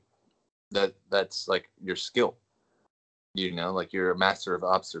that that's like your skill? You know, like you're a master of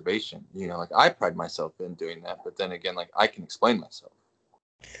observation. You know, like I pride myself in doing that, but then again, like I can explain myself,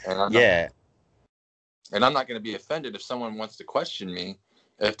 and yeah, I'm not going to be offended if someone wants to question me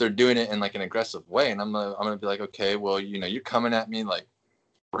if they're doing it in like an aggressive way, and I'm gonna be like, okay, well, you know, you're coming at me like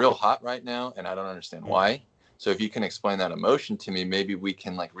real hot right now, and I don't understand mm, why. So if you can explain that emotion to me, maybe we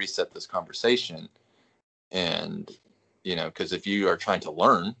can like reset this conversation. And you know, because if you are trying to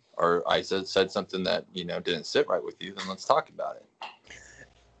learn, or I said something that you know didn't sit right with you, then let's talk about it.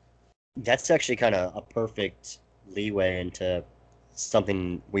 that's actually kind of a perfect leeway into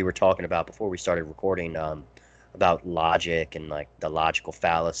something we were talking about before we started recording, about logic and like the logical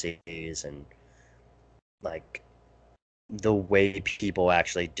fallacies and like the way people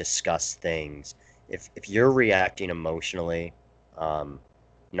actually discuss things. If you're reacting emotionally, um,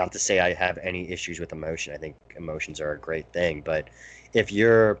 not to say I have any issues with emotion, I think emotions are a great thing, but if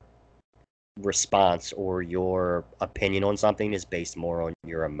your response or your opinion on something is based more on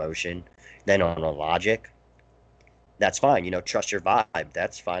your emotion than on a logic, that's fine. Trust your vibe.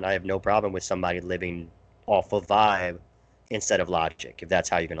 That's fine. I have no problem with somebody living off of vibe instead of logic if that's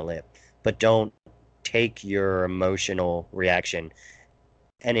how you're going to live. But don't take your emotional reaction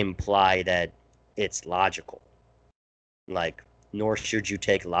and imply that it's logical. Like, nor should you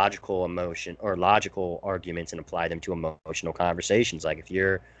take logical emotion or logical arguments and apply them to emotional conversations. Like, if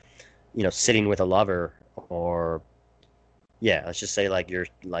you're, sitting with a lover, or yeah, let's just say like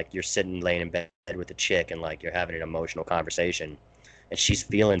you're sitting laying in bed with a chick, and like you're having an emotional conversation and she's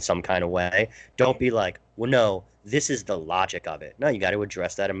feeling some kind of way, don't be like, well, no, this is the logic of it. No, you got to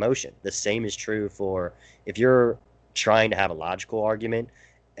address that emotion. The same is true for if you're trying to have a logical argument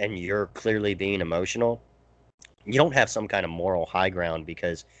and you're clearly being emotional. You don't have some kind of moral high ground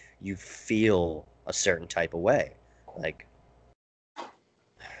because you feel a certain type of way. Like,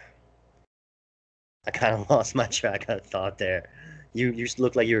 I kind of lost my track of thought there. You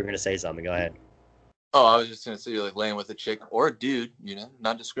look like you were going to say something. Go ahead. Oh, I was just gonna say, like, laying with a chick or a dude,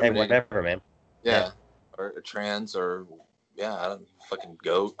 not Hey, discriminating. whatever, man. Yeah, Yeah. or a trans, or yeah, I don't fucking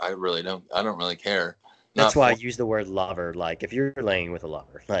go. I don't really care. That's Not why I for use the word lover. Like, if you're laying with a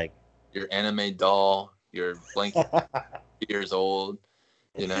lover, like, your anime doll, your blanket years old.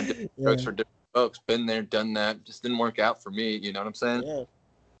 Different strokes yeah, for different folks. Been there, done that. Just didn't work out for me. You know what I'm saying? yeah.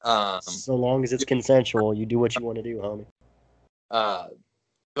 Um, So long as it's consensual, you do what you want to do, homie. uh,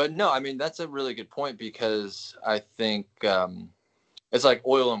 but no, I mean that's a really good point because I think it's like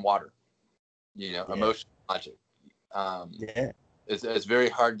oil and water. Yeah, Emotional logic. Um, yeah, it's very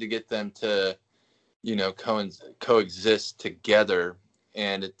hard to get them to coexist together,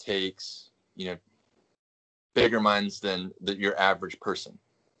 and it takes bigger minds than your average person.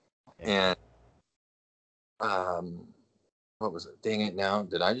 yeah, And what was it? Dang it! Now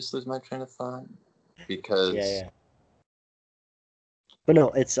did I just lose my train of thought? yeah, Because yeah. But no,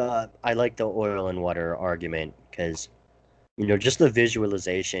 it's I like the oil and water argument because just the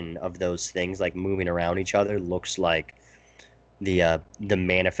visualization of those things like moving around each other looks like the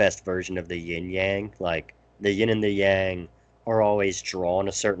manifest version of the yin yang. Like, the yin and the yang are always drawn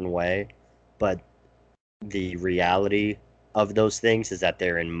a certain way, but the reality of those things is that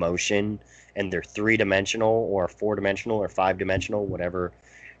they're in motion, and they're three-dimensional or four-dimensional or five-dimensional, whatever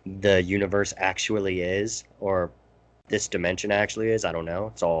the universe actually is, or this dimension actually is. I don't know.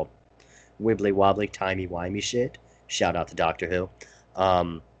 It's all wibbly wobbly, timey wimey shit. Shout out to Doctor Who.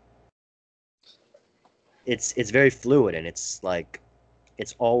 Um, it's very fluid, and it's like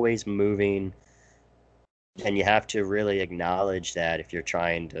it's always moving, and you have to really acknowledge that if you're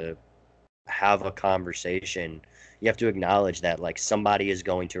trying to have a conversation, you have to acknowledge that like somebody is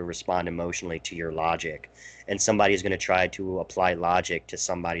going to respond emotionally to your logic, and somebody is going to try to apply logic to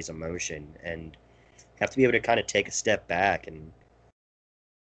somebody's emotion, and you have to be able to kind of take a step back and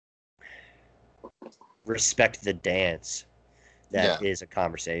respect the dance that yeah, is a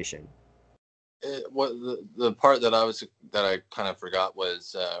conversation. what the part that I kind of forgot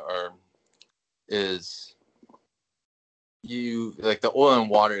was or is you like the oil and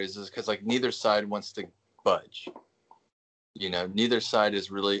water is because like neither side wants to budge. Neither side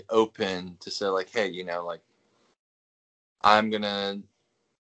is really open to say like, hey, like I'm gonna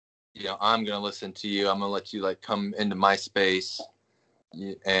I'm gonna listen to you. I'm gonna let you like come into my space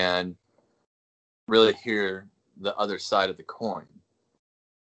and really hear the other side of the coin.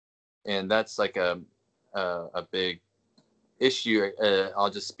 And that's like a big issue.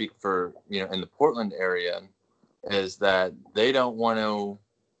 I'll just speak for in the Portland area, is that they don't want to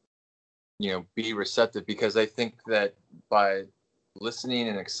be receptive because they think that by listening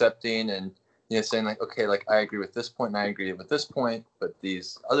and accepting and saying like, okay, like I agree with this point and I agree with this point, but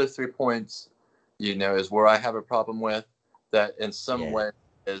these other 3 points is where I have a problem with, that in some Yeah, way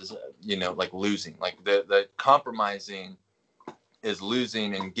is like losing, like the compromising is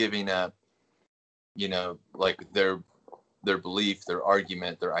losing and giving up like their belief, their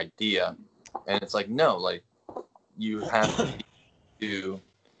argument, their idea. And it's like, no, like you have to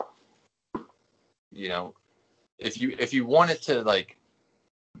if you want it to like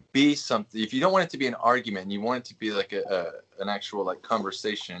be something, if you don't want it to be an argument and you want it to be like an actual like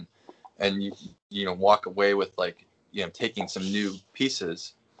conversation, and you walk away with like taking some new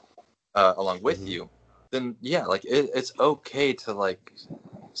pieces along with hmm you, then yeah, like it's okay to like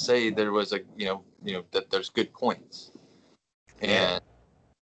say there was a that there's good points. yeah, And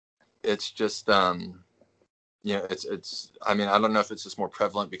it's just it's I mean, I don't know if it's just more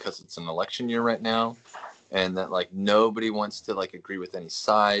prevalent because it's an election year right now, and that like nobody wants to like agree with any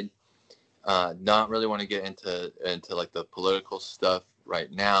side, not really want to get into like the political stuff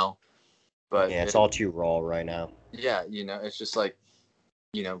right now. But yeah. It's all too raw right now. yeah, it's just like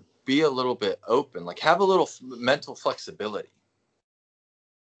be a little bit open, like have a little mental flexibility.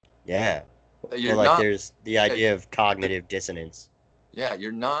 Yeah. You're Well, like, not there's the idea of cognitive dissonance. Yeah,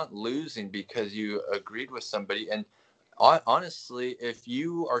 you're not losing because you agreed with somebody. And honestly, if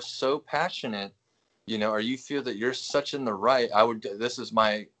you are so passionate Or you feel that you're such in the right, this is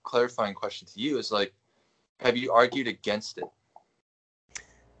my clarifying question to you, is like, have you argued against it?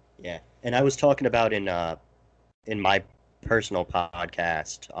 Yeah, and I was talking about in my personal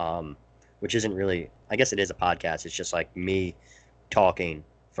podcast, which isn't really, I guess it is a podcast. It's just like me talking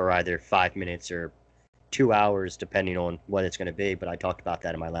for either 5 minutes or 2 hours, depending on what it's going to be. But I talked about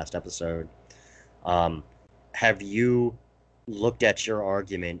that in my last episode. Um, have you looked at your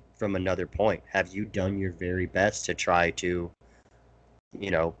argument from another point? Have you done your very best to try to,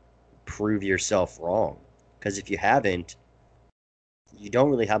 you know, prove yourself wrong? Because if you haven't, you don't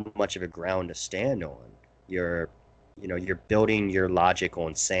really have much of a ground to stand on. You're, you're building your logic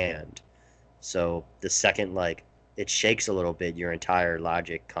on sand. So the second like it shakes a little bit, your entire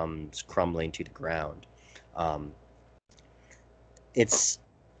logic comes crumbling to the ground. Um, it's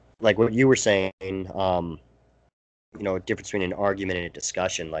like what you were saying. Difference between an argument and a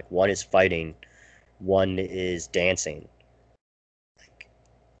discussion. Like one is fighting, one is dancing. Like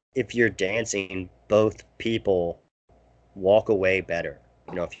if you're dancing, both people walk away better.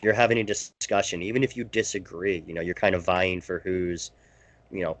 If you're having a discussion, even if you disagree, you're kind of vying for who's,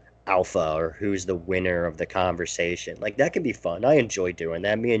 alpha or who's the winner of the conversation. Like that can be fun. I enjoy doing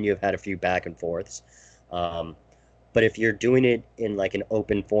that. Me and you have had a few back and forths. Um, but if you're doing it in like an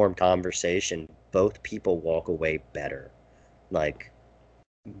open form conversation, both people walk away better. Like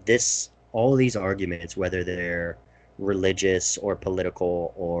all of these arguments, whether they're religious or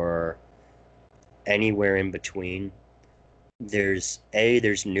political or anywhere in between, there's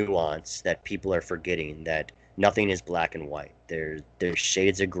nuance that people are forgetting, that nothing is black and white. There's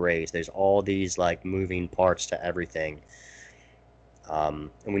shades of grays. There's all these like moving parts to everything. And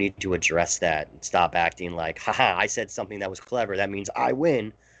we need to address that and stop acting like, haha, I said something that was clever. That means I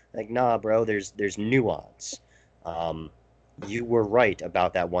win. Like, nah, bro, there's nuance. You were right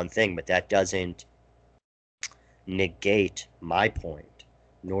about that one thing, but that doesn't negate my point,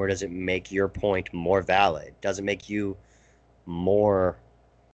 nor does it make your point more valid. It doesn't make you more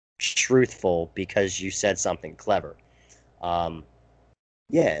truthful because you said something clever.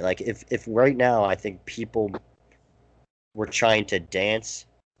 Yeah, like if right now I think people were trying to dance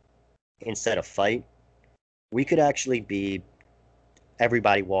instead of fight, we could actually be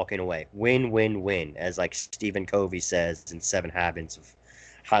everybody walking away. Win, win, win, as like Stephen Covey says in Seven Habits of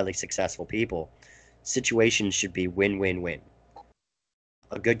Highly Successful People. Situations should be win, win, win.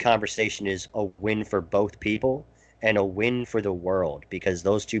 A good conversation is a win for both people and a win for the world, because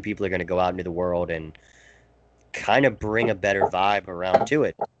those two people are going to go out into the world and kind of bring a better vibe around to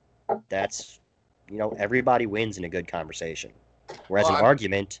it. That's, everybody wins in a good conversation. Whereas an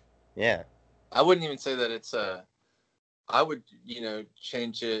argument, yeah. I wouldn't even say that it's I would,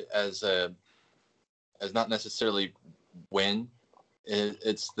 change it as not necessarily win.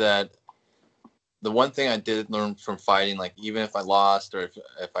 It's that the one thing I did learn from fighting, like even if I lost or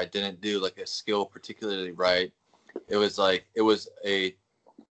if I didn't do like a skill particularly right, it was a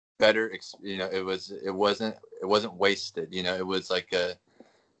better, it wasn't wasted. It was like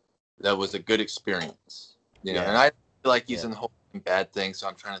that was a good experience. And I feel like using the whole bad thing, so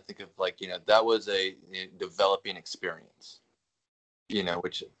I'm trying to think of like, that was a developing experience.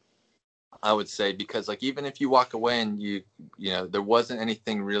 Which I would say, because like even if you walk away and there wasn't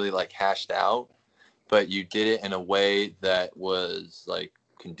anything really like hashed out, but you did it in a way that was like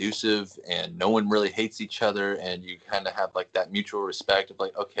conducive and no one really hates each other, and you kind of have like that mutual respect of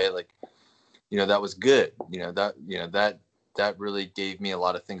like, okay, like, that was good. That really gave me a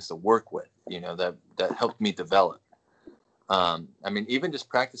lot of things to work with, that helped me develop. I mean, even just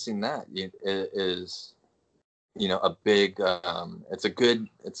practicing that is, a big, it's a good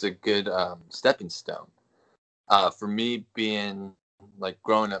stepping stone. For me, being like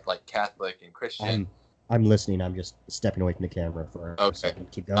growing up like Catholic and Christian. I'm listening. I'm just stepping away from the camera for a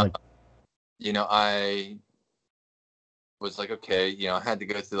second. Keep going. I was like, okay, I had to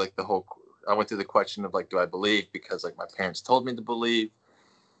go through like I went through the question of like, do I believe? Because like my parents told me to believe.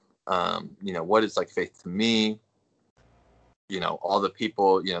 What is like faith to me? All the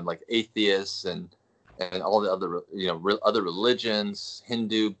people, like atheists and all the other, other religions,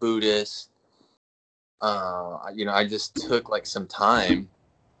 Hindu, Buddhist. I just took like some time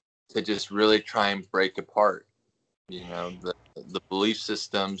to just really try and break apart, the belief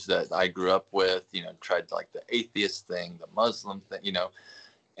systems that I grew up with, tried like the atheist thing, the Muslim thing,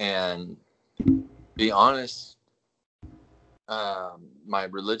 and be honest, my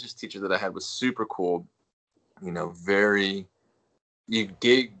religious teacher that I had was super cool, you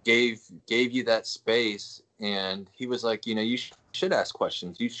gave you that space, and he was like, you should ask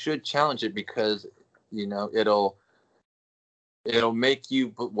questions, you should challenge it, because it'll it'll make you,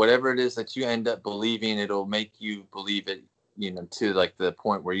 whatever it is that you end up believing, it'll make you believe it, to like the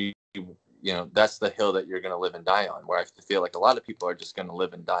point where that's the hill that you're going to live and die on, where I feel like a lot of people are just going to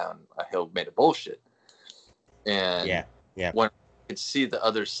live and die on a hill made of bullshit. And yeah. when I can see the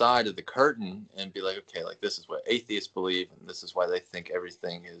other side of the curtain and be like, okay, like this is what atheists believe, and this is why they think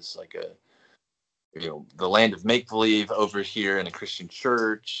everything is like the land of make-believe over here in a Christian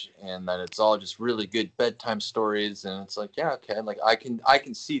church, and that it's all just really good bedtime stories. And it's like, yeah, okay, like I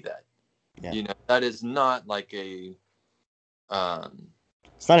can see that. Yeah. That is not like It's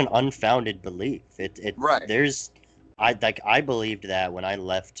not an unfounded belief. Right. I believed that when I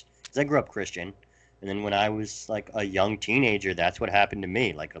left, because I grew up Christian, and then when I was like a young teenager, that's what happened to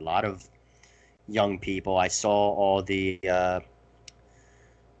me. Like a lot of young people, I saw all the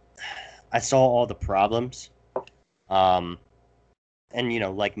problems. And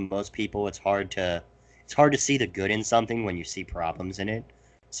like most people, it's hard to see the good in something when you see problems in it.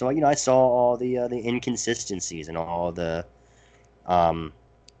 So I saw all the inconsistencies and all the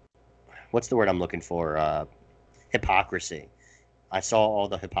what's the word I'm looking for? Hypocrisy. I saw all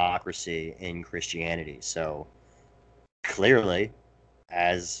the hypocrisy in Christianity. So clearly,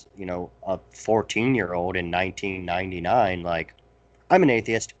 as a 14-year-old in 1999, like I'm an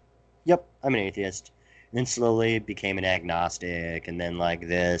atheist. Yep, I'm an atheist. And then slowly became an agnostic, and then like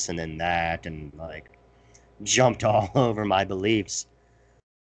this, and then that, and like jumped all over my beliefs.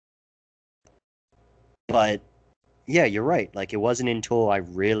 But yeah, you're right. Like it wasn't until I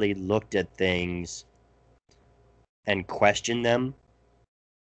really looked at things and questioned them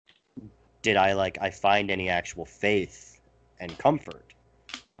did I find any actual faith and comfort.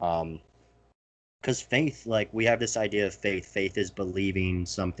 Because faith, like we have this idea of faith. Faith is believing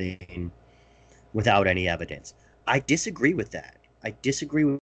something without any evidence. I disagree with that. I disagree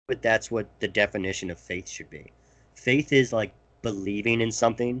with that's what the definition of faith should be. Faith is like believing in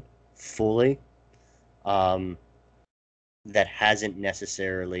something fully, um, that hasn't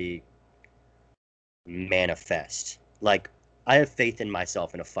necessarily manifest. Like I have faith in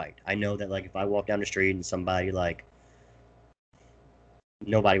myself in a fight. I know that like if I walk down the street and somebody like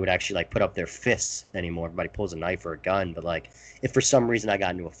nobody would actually like put up their fists anymore. Everybody pulls a knife or a gun, but like if for some reason I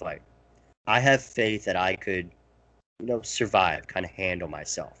got into a fight, I have faith that I could, survive, kind of handle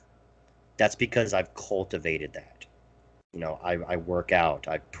myself. That's because I've cultivated that. I work out.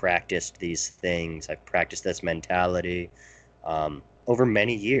 I've practiced these things. I've practiced this mentality over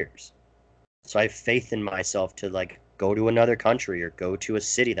many years. So I have faith in myself to like go to another country or go to a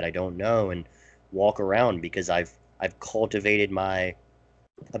city that I don't know and walk around because I've cultivated my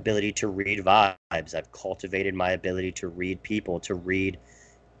ability to read vibes. I've cultivated my ability to read people, to read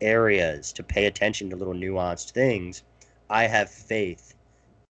areas, to pay attention to little nuanced things. I have faith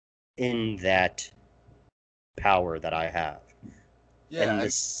in that power that I have. Yeah, And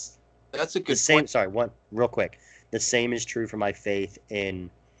that's a good the same point. sorry, one real quick. The same is true for my faith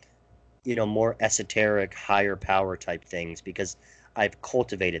in more esoteric, higher power type things because I've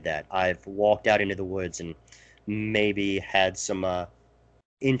cultivated that. I've walked out into the woods and maybe had some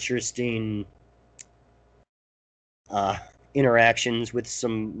interesting interactions with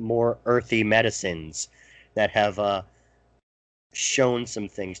some more earthy medicines that have shown some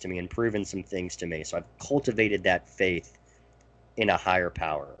things to me and proven some things to me. So I've cultivated that faith in a higher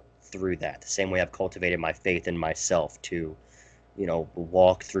power through that. The same way I've cultivated my faith in myself to,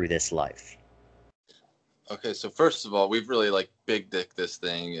 walk through this life. Okay, so first of all, we've really like big dick this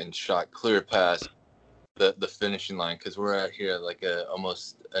thing and shot clear past the finishing line because we're at here like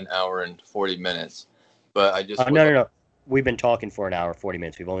almost an hour and 40 minutes. But I just would No. We've been talking for an hour, 40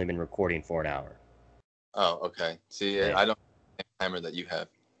 minutes. We've only been recording for an hour. Oh, okay. See, Yeah. I don't have the timer that you have.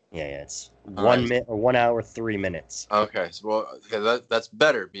 Yeah, it's All right. 1 hour, 3 minutes. Okay, so that's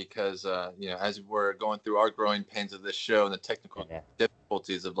better because as we're going through our growing pains of this show and the technical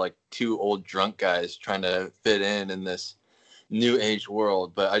difficulties of like two old drunk guys trying to fit in this new age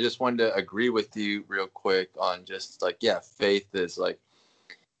world. But I just wanted to agree with you real quick on just like, yeah, faith is like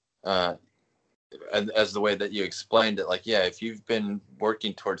as the way that you explained it, like, yeah, if you've been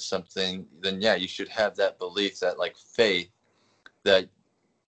working towards something, then yeah, you should have that belief, that like faith, that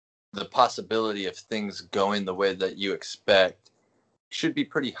the possibility of things going the way that you expect should be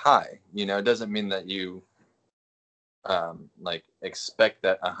pretty high. It doesn't mean that you like expect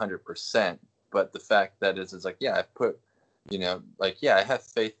that 100%, but the fact that is like, yeah, I've put, like, yeah, I have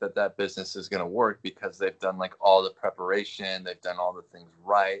faith that that business is going to work because they've done like all the preparation, they've done all the things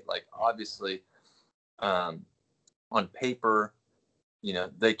right. Like obviously, on paper,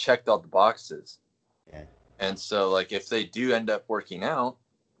 they checked all the boxes. Yeah. And so like if they do end up working out,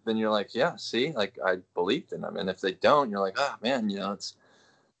 then you're like, yeah, see, like I believed in them. And if they don't, you're like, oh man, it's,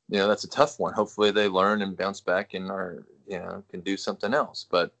 that's a tough one. Hopefully they learn and bounce back and are, can do something else.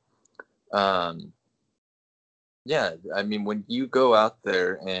 But, yeah, I mean, when you go out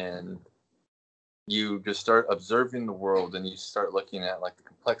there and you just start observing the world and you start looking at like the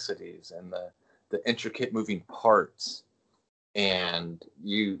complexities and the intricate moving parts, and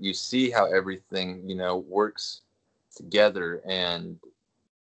you see how everything, works together, and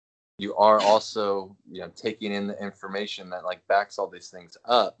you are also, taking in the information that like backs all these things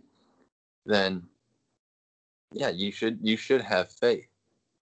up, then yeah, you should have faith.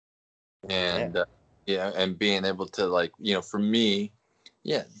 And and being able to, like, for me,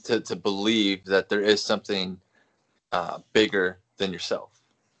 to believe that there is something bigger than yourself.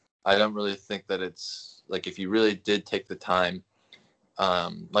 I don't really think that it's like, if you really did take the time,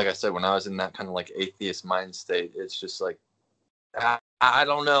 like I said, when I was in that kind of like atheist mind state, it's just like, I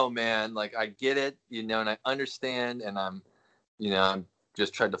don't know, man. Like, I get it, and I understand, and I'm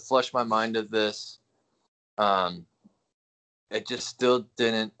just trying to flush my mind of this. It just still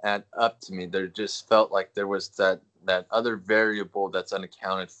didn't add up to me. There just felt like there was that other variable that's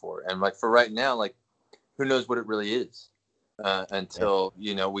unaccounted for. And like for right now, like, who knows what it really is until,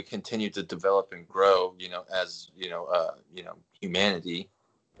 we continue to develop and grow, as, humanity.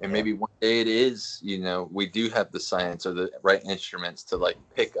 And maybe one day it is, we do have the science or the right instruments to like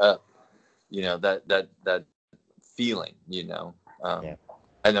pick up, that feeling, and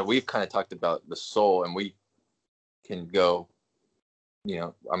then we've kind of talked about the soul, and we can go, I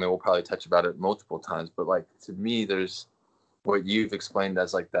mean, we'll probably touch about it multiple times, but like, to me, there's what you've explained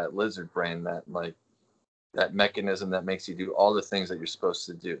as like that lizard brain, that like that mechanism that makes you do all the things that you're supposed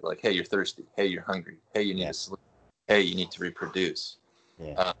to do. Like, hey, you're thirsty. Hey, you're hungry. Hey, you need to sleep. Hey, you need to reproduce.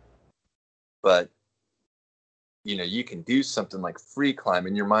 But you can do something like free climb,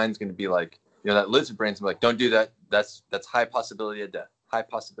 and your mind's going to be like, that lizard brain's gonna be like, don't do that. That's high possibility of death. High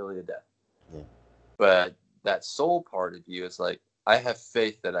possibility of death. But that soul part of you is like, I have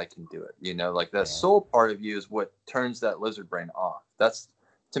faith that I can do it. Like that soul part of you is what turns that lizard brain off. That's,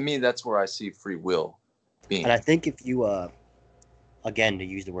 to me, that's where I see free will being. And I think if you, again, to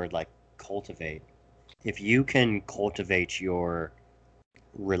use the word like cultivate, if you can cultivate your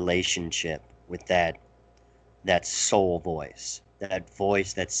relationship with that soul voice, that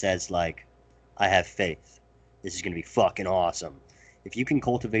voice that says like, I have faith, this is going to be fucking awesome. If you can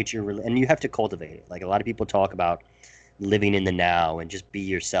cultivate and you have to cultivate it. Like, a lot of people talk about living in the now and just be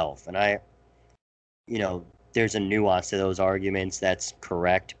yourself. And there's a nuance to those arguments that's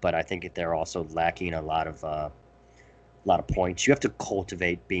correct, but I think they're also lacking a lot of points. You have to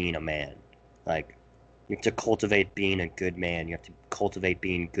cultivate being a man. Like, you have to cultivate being a good man. You have to cultivate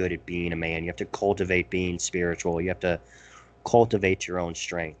being good at being a man. You have to cultivate being spiritual. You have to cultivate your own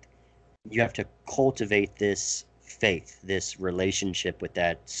strength. You have to cultivate this faith, this relationship with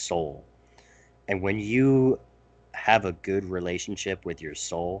that soul. And when you have a good relationship with your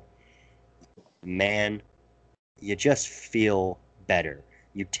soul, man, you just feel better.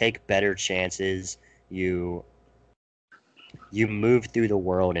 You take better chances. You move through the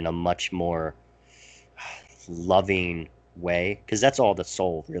world in a much more loving way, because that's all the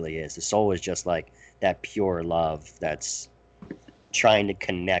soul really is. The soul is just like that pure love that's trying to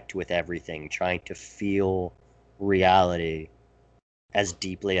connect with everything, trying to feel reality as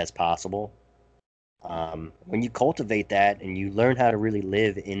deeply as possible. When you cultivate that and you learn how to really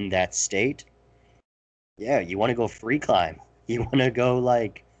live in that state, you want to go free climb. You want to go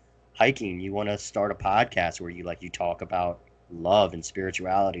like hiking. You want to start a podcast where you talk about love and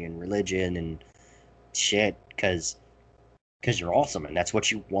spirituality and religion and shit, because you're awesome and that's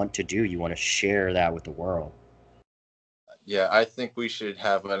what you want to do. You want to share that with the world. Yeah, I think we should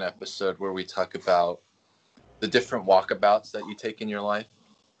have an episode where we talk about the different walkabouts that you take in your life.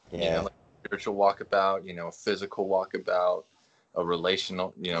 Yeah. Like a spiritual walkabout, a physical walkabout, a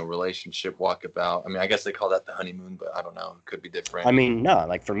relationship walkabout. I mean, I guess they call that the honeymoon, but I don't know. It could be different. I mean, no,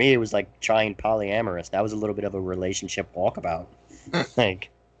 like for me, it was like trying polyamorous. That was a little bit of a relationship walkabout. Like,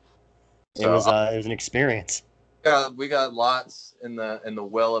 it was an experience. Yeah, we got lots in the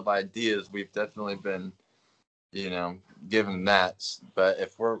well of ideas. We've definitely been, given that. But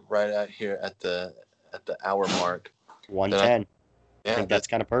if we're right out here at the hour mark, 1:10. I think that's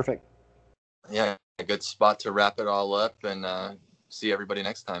kind of perfect. Yeah, a good spot to wrap it all up, and see everybody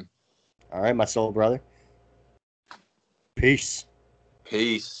next time. All right, my soul brother. Peace.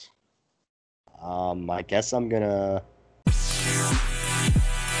 Peace. I guess I'm gonna